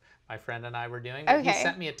stuff my friend and I were doing. But he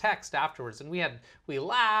sent me a text afterwards, and we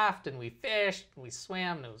laughed and we fished and we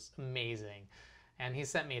swam, and it was amazing. And he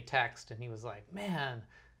sent me a text, and he was like, man,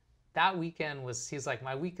 that weekend he's like,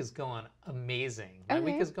 my week is going amazing. My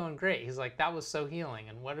week is going great. He's like, that was so healing.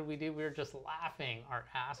 And what did we do? We were just laughing our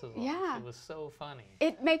asses off. Yeah. It was so funny.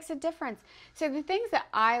 It makes a difference. So the things that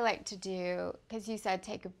I like to do, because you said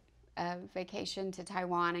take a vacation to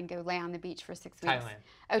Taiwan and go lay on the beach for 6 weeks.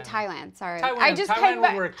 Thailand. Sorry. Taiwan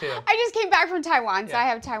would work too. I just came back from Taiwan, so I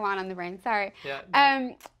have Taiwan on the brain. Sorry. Yeah.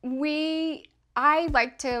 I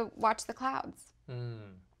like to watch the clouds.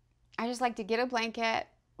 I just like to get a blanket,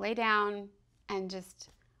 lay down, and just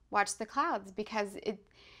watch the clouds because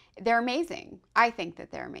they're amazing. I think that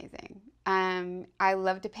they're amazing. I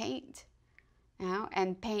love to paint. You know,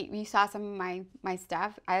 and paint. You saw some of my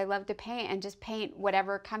stuff. I love to paint and just paint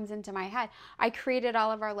whatever comes into my head. I created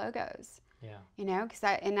all of our logos. Yeah. You know,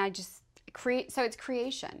 I just create. So it's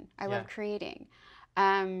creation. I love creating.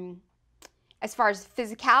 As far as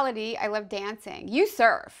physicality, I love dancing. You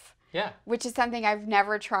surf. Yeah. Which is something I've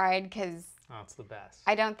never tried because. Oh, it's the best.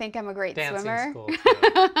 I don't think I'm a great swimmer. Dancing's cool too.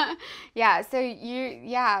 Yeah. So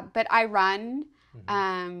but I run,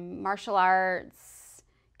 martial arts.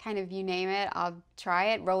 Kind of, you name it, I'll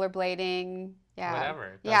try it. Rollerblading, whatever,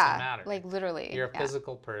 it doesn't matter. Like literally, you're a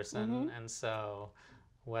physical person, and so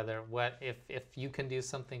if you can do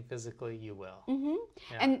something physically, you will.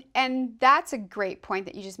 And that's a great point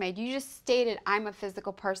that you just made. You just stated I'm a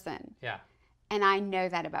physical person. Yeah. And I know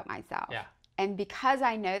that about myself. Yeah. And because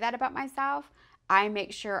I know that about myself, I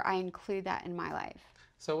make sure I include that in my life.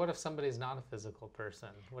 So what if somebody's not a physical person?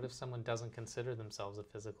 What if someone doesn't consider themselves a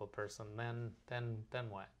physical person? Then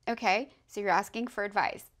what? Okay, so you're asking for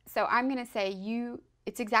advice. So I'm going to say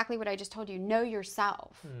it's exactly what I just told you. Know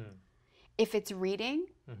yourself. If it's reading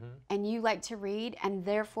and you like to read and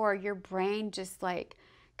therefore your brain just like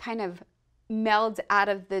kind of melds out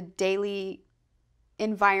of the daily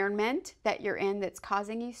environment that you're in that's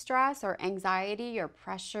causing you stress or anxiety or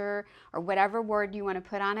pressure or whatever word you want to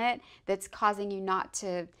put on it that's causing you not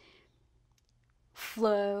to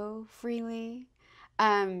flow freely,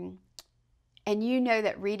 and you know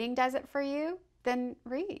that reading does it for you, then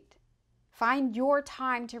read. Find your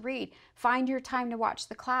time to read. Find your time to watch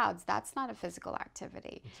the clouds. That's not a physical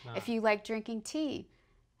activity. If you like drinking tea,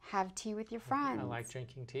 have tea with your friends. I like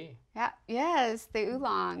drinking tea. Yeah. Yes, the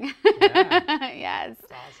oolong. Yeah. Yes.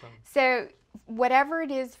 That's awesome. So whatever it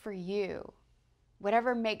is for you,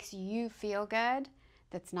 whatever makes you feel good,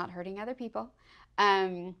 that's not hurting other people,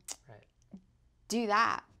 do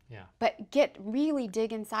that. Yeah. But really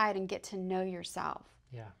dig inside and get to know yourself.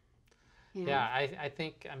 Yeah. You know? Yeah, I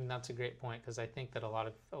think that's a great point because I think that a lot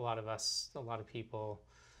of people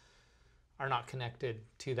are not connected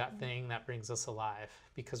to that thing that brings us alive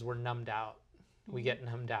because we're numbed out. We get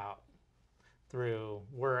numbed out through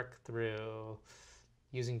work, through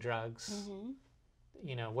using drugs,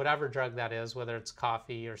 you know, whatever drug that is, whether it's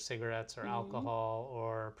coffee or cigarettes or alcohol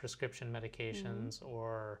or prescription medications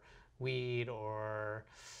or weed or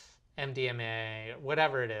MDMA,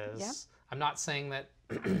 whatever it is. Yeah. I'm not saying that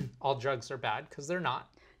all drugs are bad because they're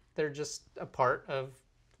not. They're just a part of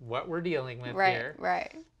what we're dealing with here.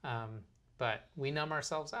 Right. But we numb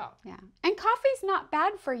ourselves out. Yeah. And coffee's not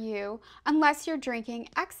bad for you unless you're drinking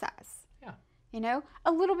excess. Yeah.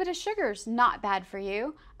 A little bit of sugar is not bad for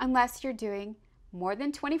you unless you're doing more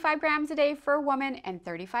than 25 grams a day for a woman and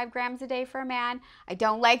 35 grams a day for a man. I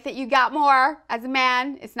don't like that you got more as a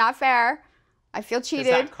man. It's not fair. I feel cheated.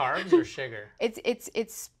 Is that carbs or sugar?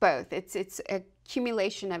 It's both. It's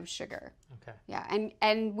accumulation of sugar. Okay. Yeah,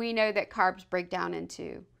 and we know that carbs break down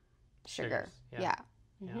into sugar. Sugars, Yeah.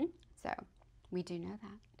 Yeah. So we do know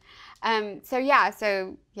that. So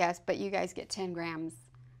yes, but you guys get 10 grams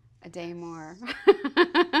a day more.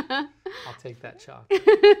 I'll take that chalk.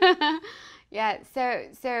 Yeah.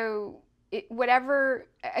 Whatever.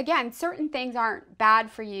 Again, certain things aren't bad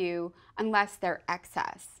for you unless they're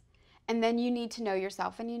excess. And then you need to know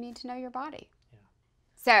yourself and you need to know your body. Yeah.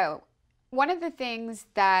 So one of the things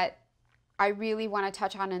that I really want to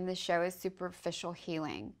touch on in this show is superficial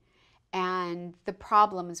healing and the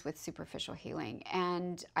problems with superficial healing.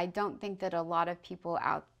 And I don't think that a lot of people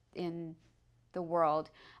out in the world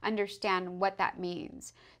understand what that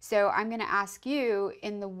means. So I'm going to ask you,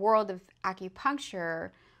 in the world of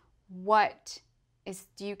acupuncture,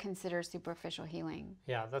 do you consider superficial healing?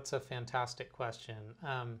 Yeah, that's a fantastic question.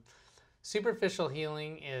 Superficial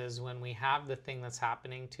healing is when we have the thing that's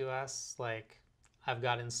happening to us, like I've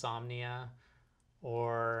got insomnia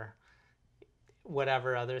or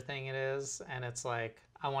whatever other thing it is, and it's like,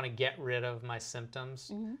 I want to get rid of my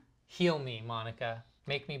symptoms. Mm-hmm. Heal me, Monica.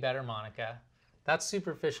 Make me better, Monica. That's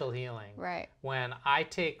superficial healing. Right. When I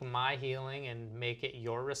take my healing and make it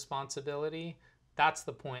your responsibility, that's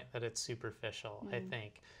the point that it's superficial, I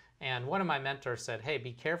think. And one of my mentors said, hey,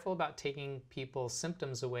 be careful about taking people's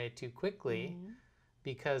symptoms away too quickly,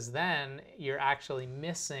 because then you're actually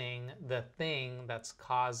missing the thing that's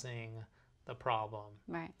causing the problem.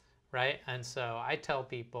 Right. Right? And so I tell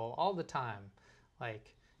people all the time,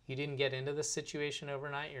 like, you didn't get into this situation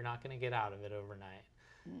overnight, you're not going to get out of it overnight.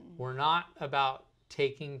 We're not about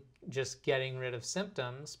just getting rid of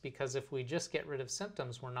symptoms, because if we just get rid of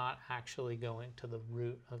symptoms, we're not actually going to the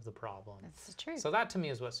root of the problem. That's the truth. So that to me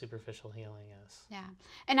is what superficial healing is. Yeah.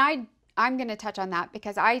 And I'm going to touch on that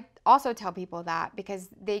because I also tell people that, because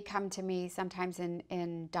they come to me sometimes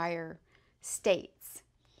in dire states.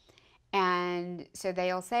 And so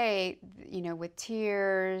they'll say, with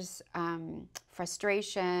tears,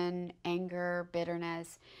 frustration, anger,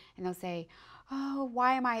 bitterness, and they'll say, oh,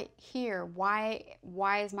 why am I here? Why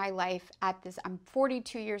is my life at this? I'm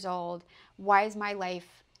 42 years old. Why is my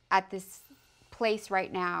life at this place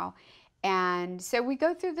right now? And so we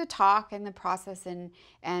go through the talk and the process, and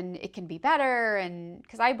it can be better. And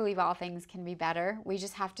because I believe all things can be better, we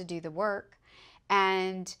just have to do the work.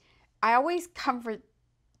 And I always comfort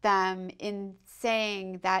them in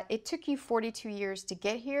saying that it took you 42 years to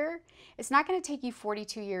get here. It's not going to take you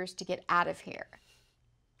 42 years to get out of here.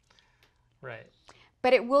 Right.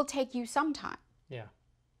 But it will take you some time. Yeah.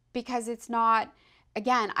 Because it's not,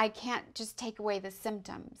 again, I can't just take away the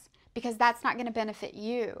symptoms, because that's not going to benefit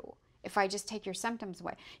you if I just take your symptoms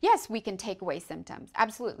away. Yes, we can take away symptoms.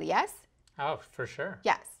 Absolutely. Yes? Oh, for sure.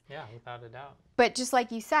 Yes. Yeah, without a doubt. But just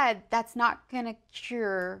like you said, that's not going to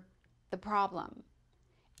cure the problem.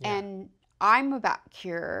 Yeah. And I'm about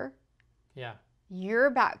cure. Yeah. You're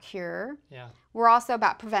about cure. Yeah. We're also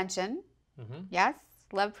about prevention. Mm-hmm. Yes?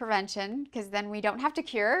 Love prevention, because then we don't have to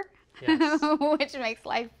cure, Yes. which makes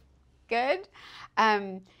life good.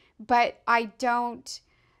 But I don't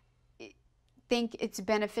think it's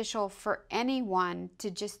beneficial for anyone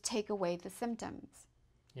to just take away the symptoms.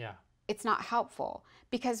 Yeah. It's not helpful,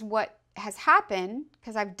 because what has happened,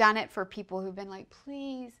 because I've done it for people who've been like,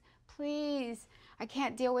 please, please, I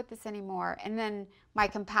can't deal with this anymore. And then my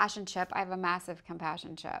compassion chip, I have a massive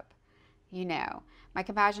compassion chip. My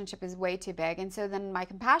compassion chip is way too big. And so then my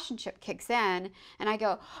compassion chip kicks in and I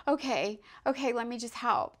go, okay, let me just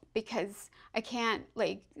help, because I can't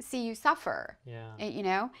see you suffer.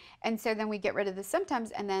 Yeah. And so then we get rid of the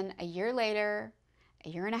symptoms, and then a year later, a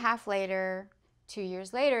year and a half later, 2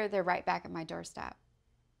 years later, they're right back at my doorstep.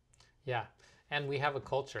 Yeah. And we have a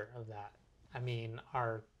culture of that. I mean,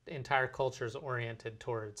 our entire culture is oriented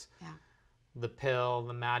towards the pill,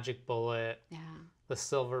 the magic bullet, the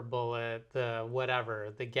silver bullet, the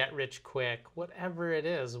whatever, the get rich quick, whatever it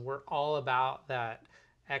is. We're all about that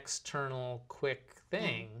external quick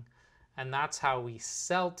thing. And that's how we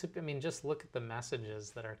sell to, just look at the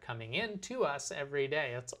messages that are coming in to us every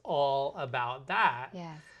day. It's all about that.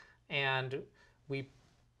 Yes. And we,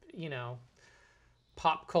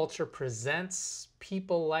 pop culture presents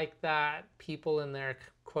people like that, people in their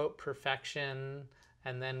quote perfection,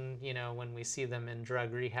 and then when we see them in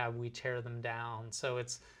drug rehab, we tear them down. So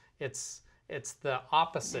it's the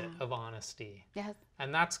opposite of honesty. Yes.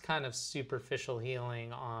 And that's kind of superficial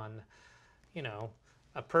healing on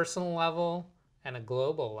a personal level, and a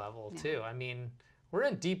global level too. I mean, we're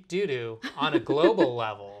in deep doo-doo on a global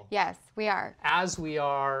level. Yes, we are. As we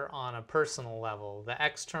are on a personal level. The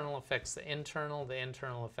external affects the internal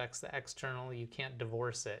affects the external. You can't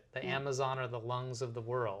divorce it. The Amazon are the lungs of the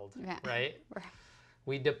world, right?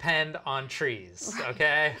 We depend on trees,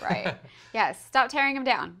 okay? Right. Yes. Stop tearing them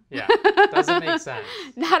down. Yeah. Doesn't make sense.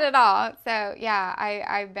 Not at all. So yeah,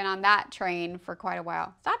 I've been on that train for quite a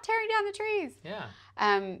while. Stop tearing down the trees.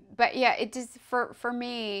 Yeah. But yeah, it just for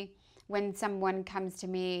me, when someone comes to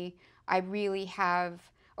me, I really have,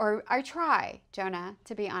 or I try, Jonah,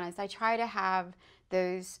 to be honest, I try to have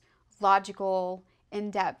those logical,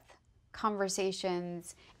 in-depth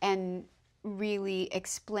conversations and really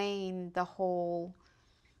explain the whole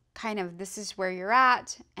kind of, this is where you're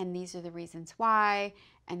at and these are the reasons why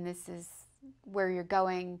and this is where you're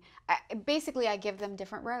going. Basically, I give them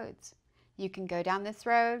different roads. You can go down this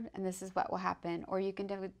road and this is what will happen, or you can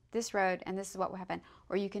do this road and this is what will happen,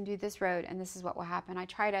 or you can do this road and this is what will happen. I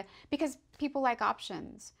try to, because people like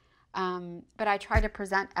options, but I try to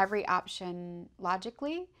present every option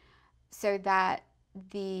logically so that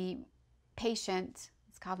the patient,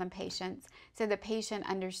 let's call them patients, so the patient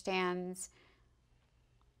understands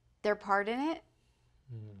their part in it.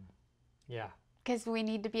 Yeah. Because we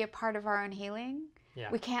need to be a part of our own healing. Yeah.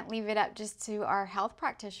 We can't leave it up just to our health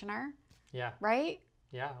practitioner. Yeah. Right?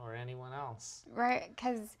 Yeah, or anyone else. Right?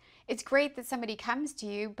 Because it's great that somebody comes to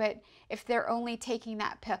you, but if they're only taking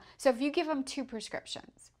that pill. So if you give them 2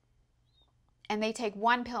 prescriptions and they take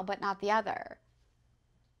one pill but not the other.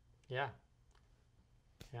 Yeah.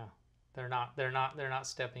 Yeah. They're not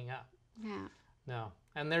stepping up. Yeah. No.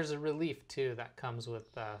 And there's a relief too that comes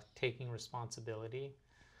with taking responsibility.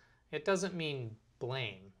 It doesn't mean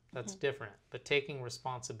blame. That's different. But taking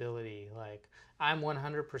responsibility, like I'm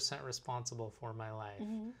 100% responsible for my life.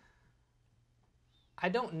 I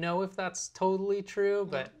don't know if that's totally true,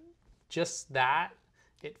 but just that,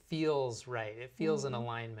 it feels right. It feels in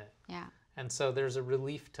alignment. Yeah. And so there's a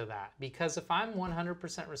relief to that. Because if I'm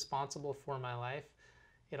 100% responsible for my life,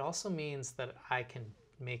 it also means that I can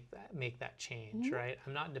make that change, right?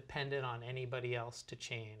 I'm not dependent on anybody else to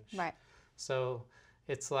change. Right. So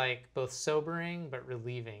it's like both sobering but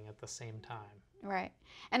relieving at the same time. Right.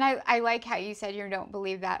 And I like how you said you don't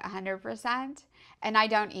believe that 100%. And I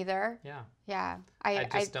don't either. Yeah. Yeah. I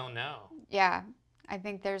just don't know. Yeah. I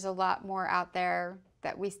think there's a lot more out there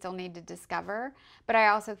that we still need to discover. But I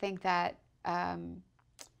also think that,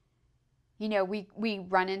 we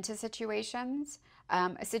run into situations.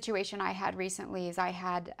 A situation I had recently is I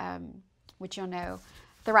had, which you'll know,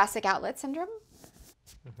 thoracic outlet syndrome.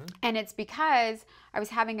 And it's because I was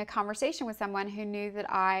having a conversation with someone who knew that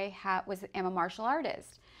I am a martial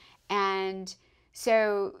artist. And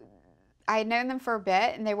so I had known them for a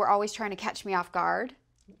bit and they were always trying to catch me off guard,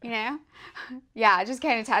 Yeah, just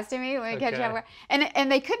kind of testing me. Let me catch you off guard.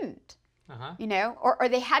 And they couldn't, or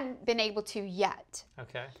they hadn't been able to yet.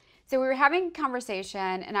 Okay. So we were having a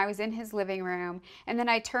conversation and I was in his living room and then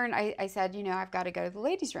I said, I've got to go to the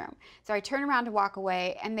ladies' room. So I turned around to walk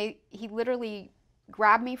away and he literally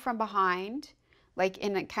grabbed me from behind, like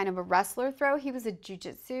in a kind of a wrestler throw. He was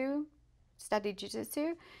studied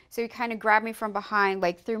jiu-jitsu. So he kind of grabbed me from behind,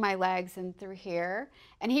 like through my legs and through here.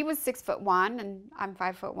 And he was 6'1" and I'm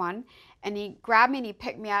 5'1". And he grabbed me and he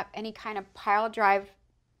picked me up and he kind of pile drive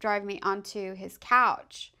me onto his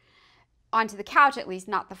couch. Onto the couch at least,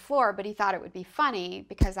 not the floor, but he thought it would be funny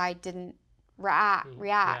because I didn't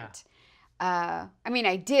react. I mean,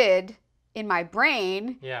 I did in my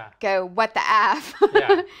brain go, what the F?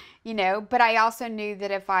 But I also knew that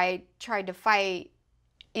if I tried to fight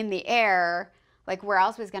in the air, like where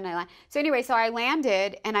else was going to land? So anyway, so I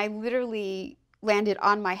landed and I literally landed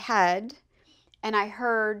on my head and I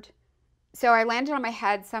landed on my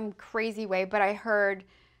head some crazy way, but I heard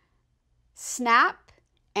snap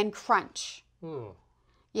and crunch. Ooh.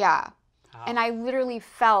 Yeah. Wow. And I literally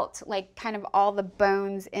felt like kind of all the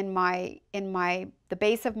bones in the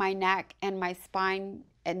base of my neck and my spine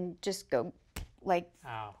and just go like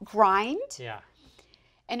grind. Yeah.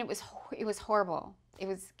 And it was horrible.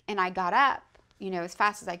 And I got up, as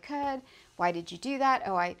fast as I could. Why did you do that?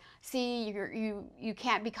 Oh, I see you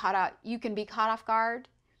can't be caught out. You can be caught off guard.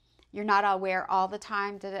 You're not aware all the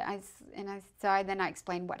time. So I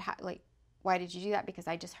explained why did you do that? Because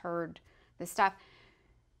I just heard this stuff.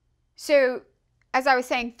 So as I was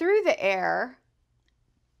saying, through the air,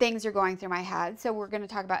 things are going through my head. So we're going to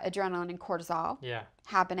talk about adrenaline and cortisol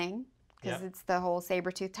happening because it's the whole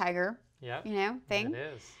saber-toothed tiger, thing. It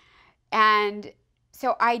is. And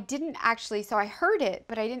so I heard it,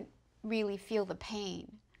 but I didn't really feel the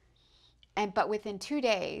pain. But within 2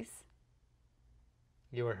 days.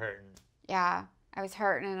 You were hurting. yeah, I was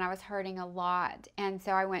hurting and I was hurting a lot. And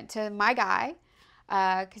so I went to my guy,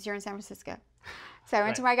 because you're in San Francisco. So I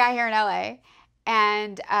went to my guy here in LA,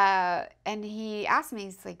 and he asked me,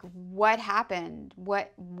 he's like, what happened?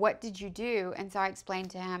 What did you do? And so I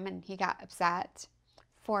explained to him, and he got upset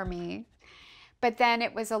for me. But then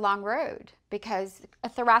it was a long road because a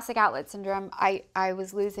thoracic outlet syndrome, I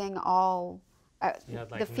was losing all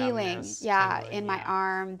like the feeling, numbness, tingling, in my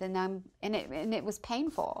arm, the numb, and it was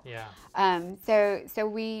painful. Yeah.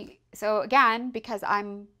 So again, because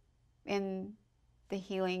I'm in the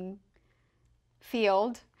healing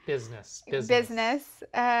field, business.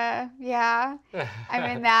 Yeah, I'm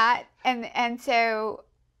in that, and so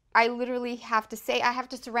I literally have to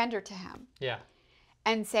surrender to him. Yeah.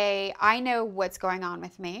 And say, I know what's going on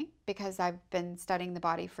with me because I've been studying the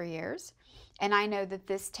body for years, and I know that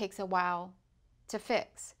this takes a while to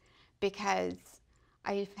fix because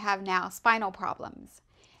I have now spinal problems.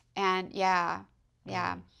 And yeah.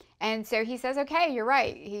 And so he says, okay, you're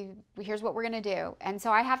right. Here's what we're going to do. And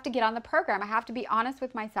so I have to get on the program. I have to be honest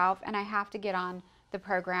with myself, and I have to get on the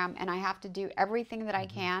program, and I have to do everything that I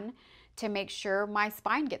can to make sure my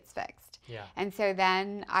spine gets fixed. Yeah. And so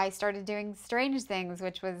then I started doing strange things,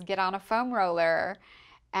 which was get on a foam roller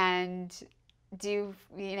and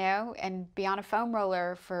and be on a foam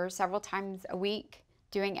roller for several times a week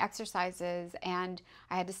doing exercises. And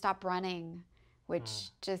I had to stop running,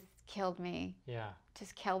 which just killed me. Yeah.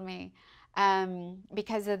 Just killed me.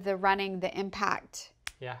 Because of the running, the impact,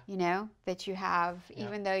 that you have,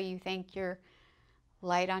 even though you think you're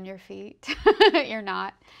light on your feet, you're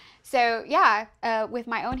not. So with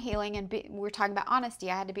my own healing, and we're talking about honesty,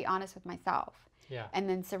 I had to be honest with myself. Yeah. And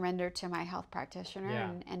then surrender to my health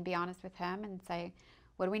practitioner and be honest with him and say,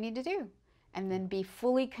 what do we need to do? And then be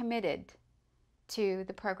fully committed to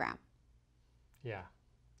the program. Yeah.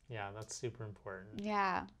 Yeah, that's super important.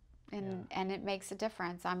 Yeah. And it makes a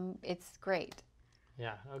difference. It's great.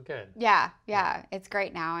 Yeah. Oh, good. Yeah. It's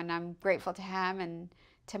great now, and I'm grateful to him and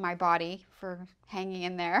to my body for hanging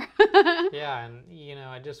in there. Yeah, and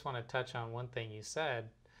I just want to touch on one thing you said,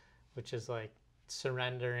 which is like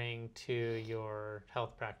surrendering to your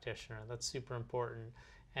health practitioner. That's super important.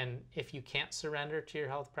 And if you can't surrender to your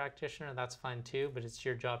health practitioner, that's fine too, but it's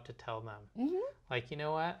your job to tell them. Mm-hmm. Like, you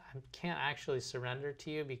know what? I can't actually surrender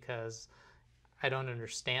to you because I don't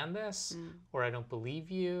understand this, or I don't believe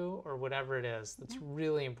you, or whatever it is. That's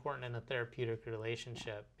really important in a therapeutic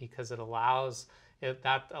relationship because that allows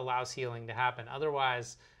healing to happen.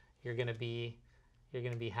 Otherwise, you're going to be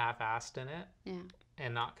half-assed in it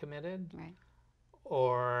and not committed, right?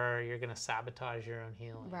 Or you're going to sabotage your own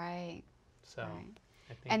healing, right? So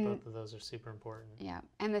I think both of those are super important. Yeah,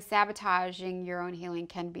 and the sabotaging your own healing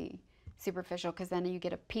can be superficial because then you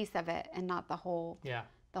get a piece of it and not the whole. Yeah.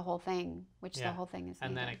 The whole thing, which the whole thing is.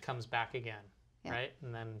 And then it comes back again, right?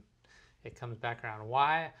 And then it comes back around.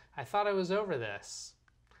 Why? I thought I was over this.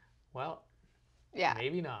 Well,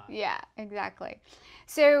 maybe not. Yeah, exactly.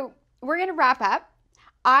 So we're going to wrap up.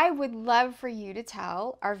 I would love for you to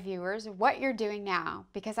tell our viewers what you're doing now,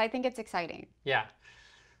 because I think it's exciting. Yeah.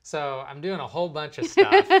 So I'm doing a whole bunch of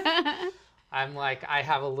stuff. I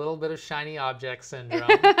have a little bit of shiny object syndrome,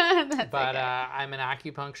 but I'm an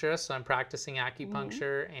acupuncturist, so I'm practicing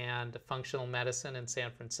acupuncture and functional medicine in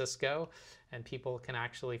San Francisco, and people can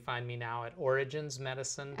actually find me now at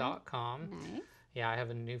origensmedicine.com. Nice. Yeah, I have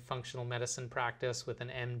a new functional medicine practice with an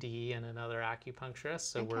MD and another acupuncturist,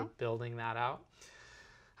 so we're building that out.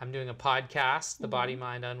 I'm doing a podcast, The Body,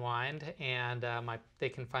 Mind, Unwind, and they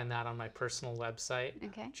can find that on my personal website,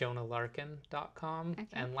 jonahlarkin.com. Okay.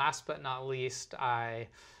 And last but not least, I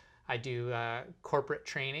do corporate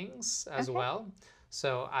trainings as well.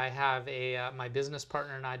 So I have my business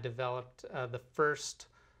partner and I developed the first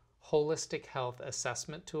holistic health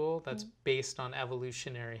assessment tool that's based on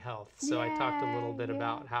evolutionary health. So I talked a little bit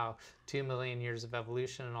about how 2 million years of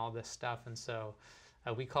evolution and all this stuff, and so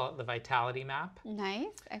we call it the Vitality Map. Nice.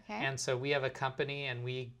 Okay. And so we have a company, and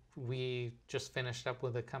we just finished up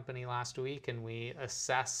with a company last week, and we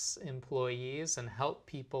assess employees and help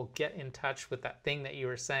people get in touch with that thing that you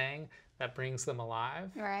were saying that brings them alive.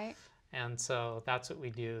 Right. And so that's what we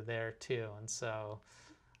do there too. And so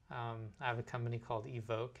I have a company called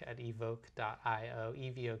Evoke at evoke.io,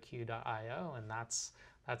 evoq.io, and that's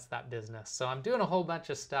that business. So I'm doing a whole bunch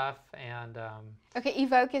of stuff. And okay,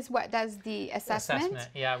 Evoke is what does the assessment?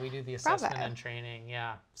 Yeah, we do the assessment and training.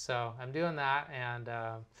 Yeah, so I'm doing that and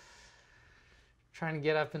trying to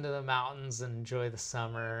get up into the mountains and enjoy the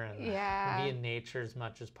summer and be in nature as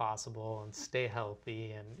much as possible and stay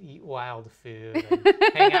healthy and eat wild food and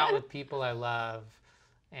hang out with people I love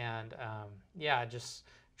and just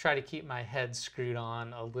try to keep my head screwed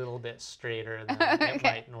on a little bit straighter than it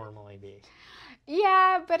might normally be.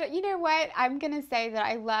 Yeah, but you know what? I'm going to say that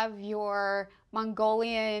I love your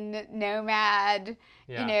Mongolian nomad,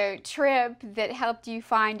 trip that helped you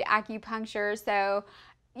find acupuncture. So,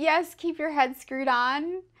 yes, keep your head screwed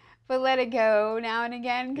on, but let it go now and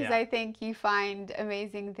again because I think you find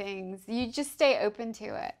amazing things. You just stay open to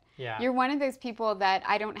it. Yeah. You're one of those people that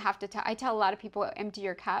I don't have to tell. I tell a lot of people, empty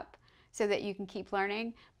your cup so that you can keep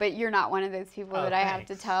learning, but you're not one of those people that I have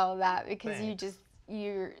to tell that because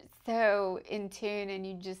you're so in tune and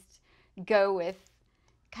you just go with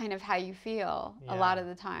kind of how you feel a lot of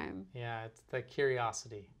the time. Yeah, it's the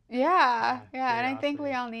curiosity. Yeah, and I think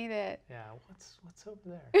we all need it. Yeah, what's over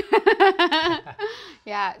there?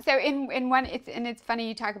 Yeah. So in one, it's funny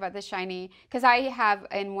you talk about the shiny because I have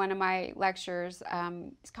in one of my lectures,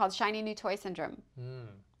 it's called Shiny New Toy Syndrome.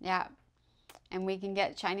 Yeah. And we can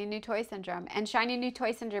get shiny new toy syndrome. And shiny new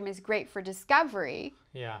toy syndrome is great for discovery.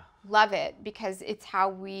 Yeah. Love it because it's how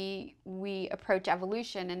we approach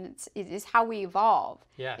evolution and it is how we evolve.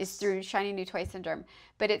 Yes. Is through shiny new toy syndrome.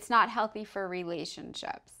 But it's not healthy for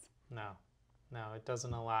relationships. No, it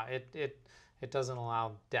doesn't allow it doesn't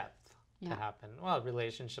allow depth to happen. Well,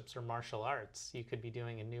 relationships are martial arts. You could be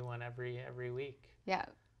doing a new one every week. Yeah.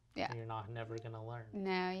 Yeah. You're never going to learn.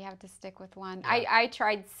 No, you have to stick with one. Yeah. I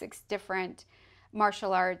tried 6 different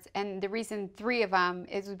martial arts, and the reason 3 of them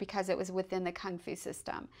is because it was within the Kung Fu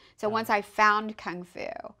system. So once I found Kung Fu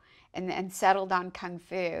and settled on Kung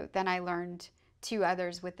Fu, then I learned 2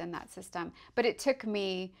 others within that system. But it took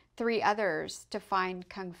me 3 others to find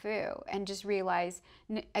Kung Fu and just realize,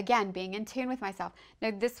 again, being in tune with myself,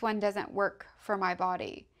 no, this one doesn't work for my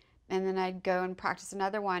body. And then I'd go and practice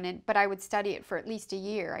another one, but I would study it for at least a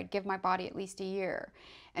year. I'd give my body at least a year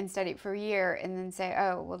and study it for a year and then say,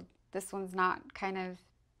 oh, well, this one's not kind of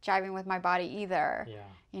jiving with my body either.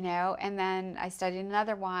 Yeah. And then I studied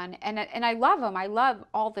another one, and I love them. I love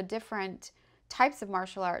all the different types of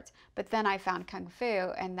martial arts, but then I found Kung Fu,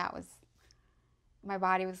 and my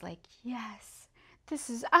body was like, yes, this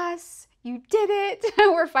is us. You did it.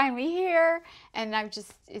 We're finally here. And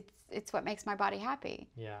it's what makes my body happy.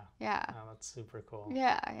 Yeah. Yeah. Oh, that's super cool.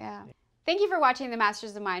 Yeah. Thank you for watching the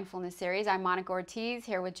Masters of Mindfulness series. I'm Monica Ortiz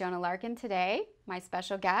here with Jonah Larkin today, my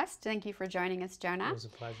special guest. Thank you for joining us, Jonah. It was a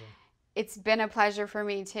pleasure. It's been a pleasure for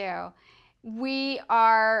me too. We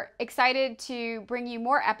are excited to bring you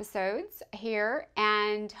more episodes here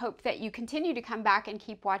and hope that you continue to come back and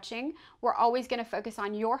keep watching. We're always going to focus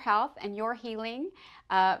on your health and your healing,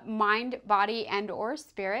 mind, body, and or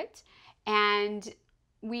spirit. And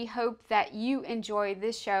we hope that you enjoy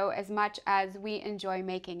this show as much as we enjoy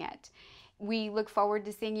making it. We look forward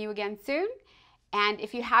to seeing you again soon. And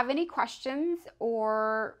if you have any questions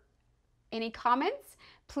or any comments,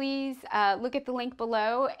 please look at the link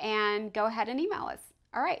below and go ahead and email us.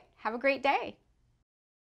 All right, have a great day.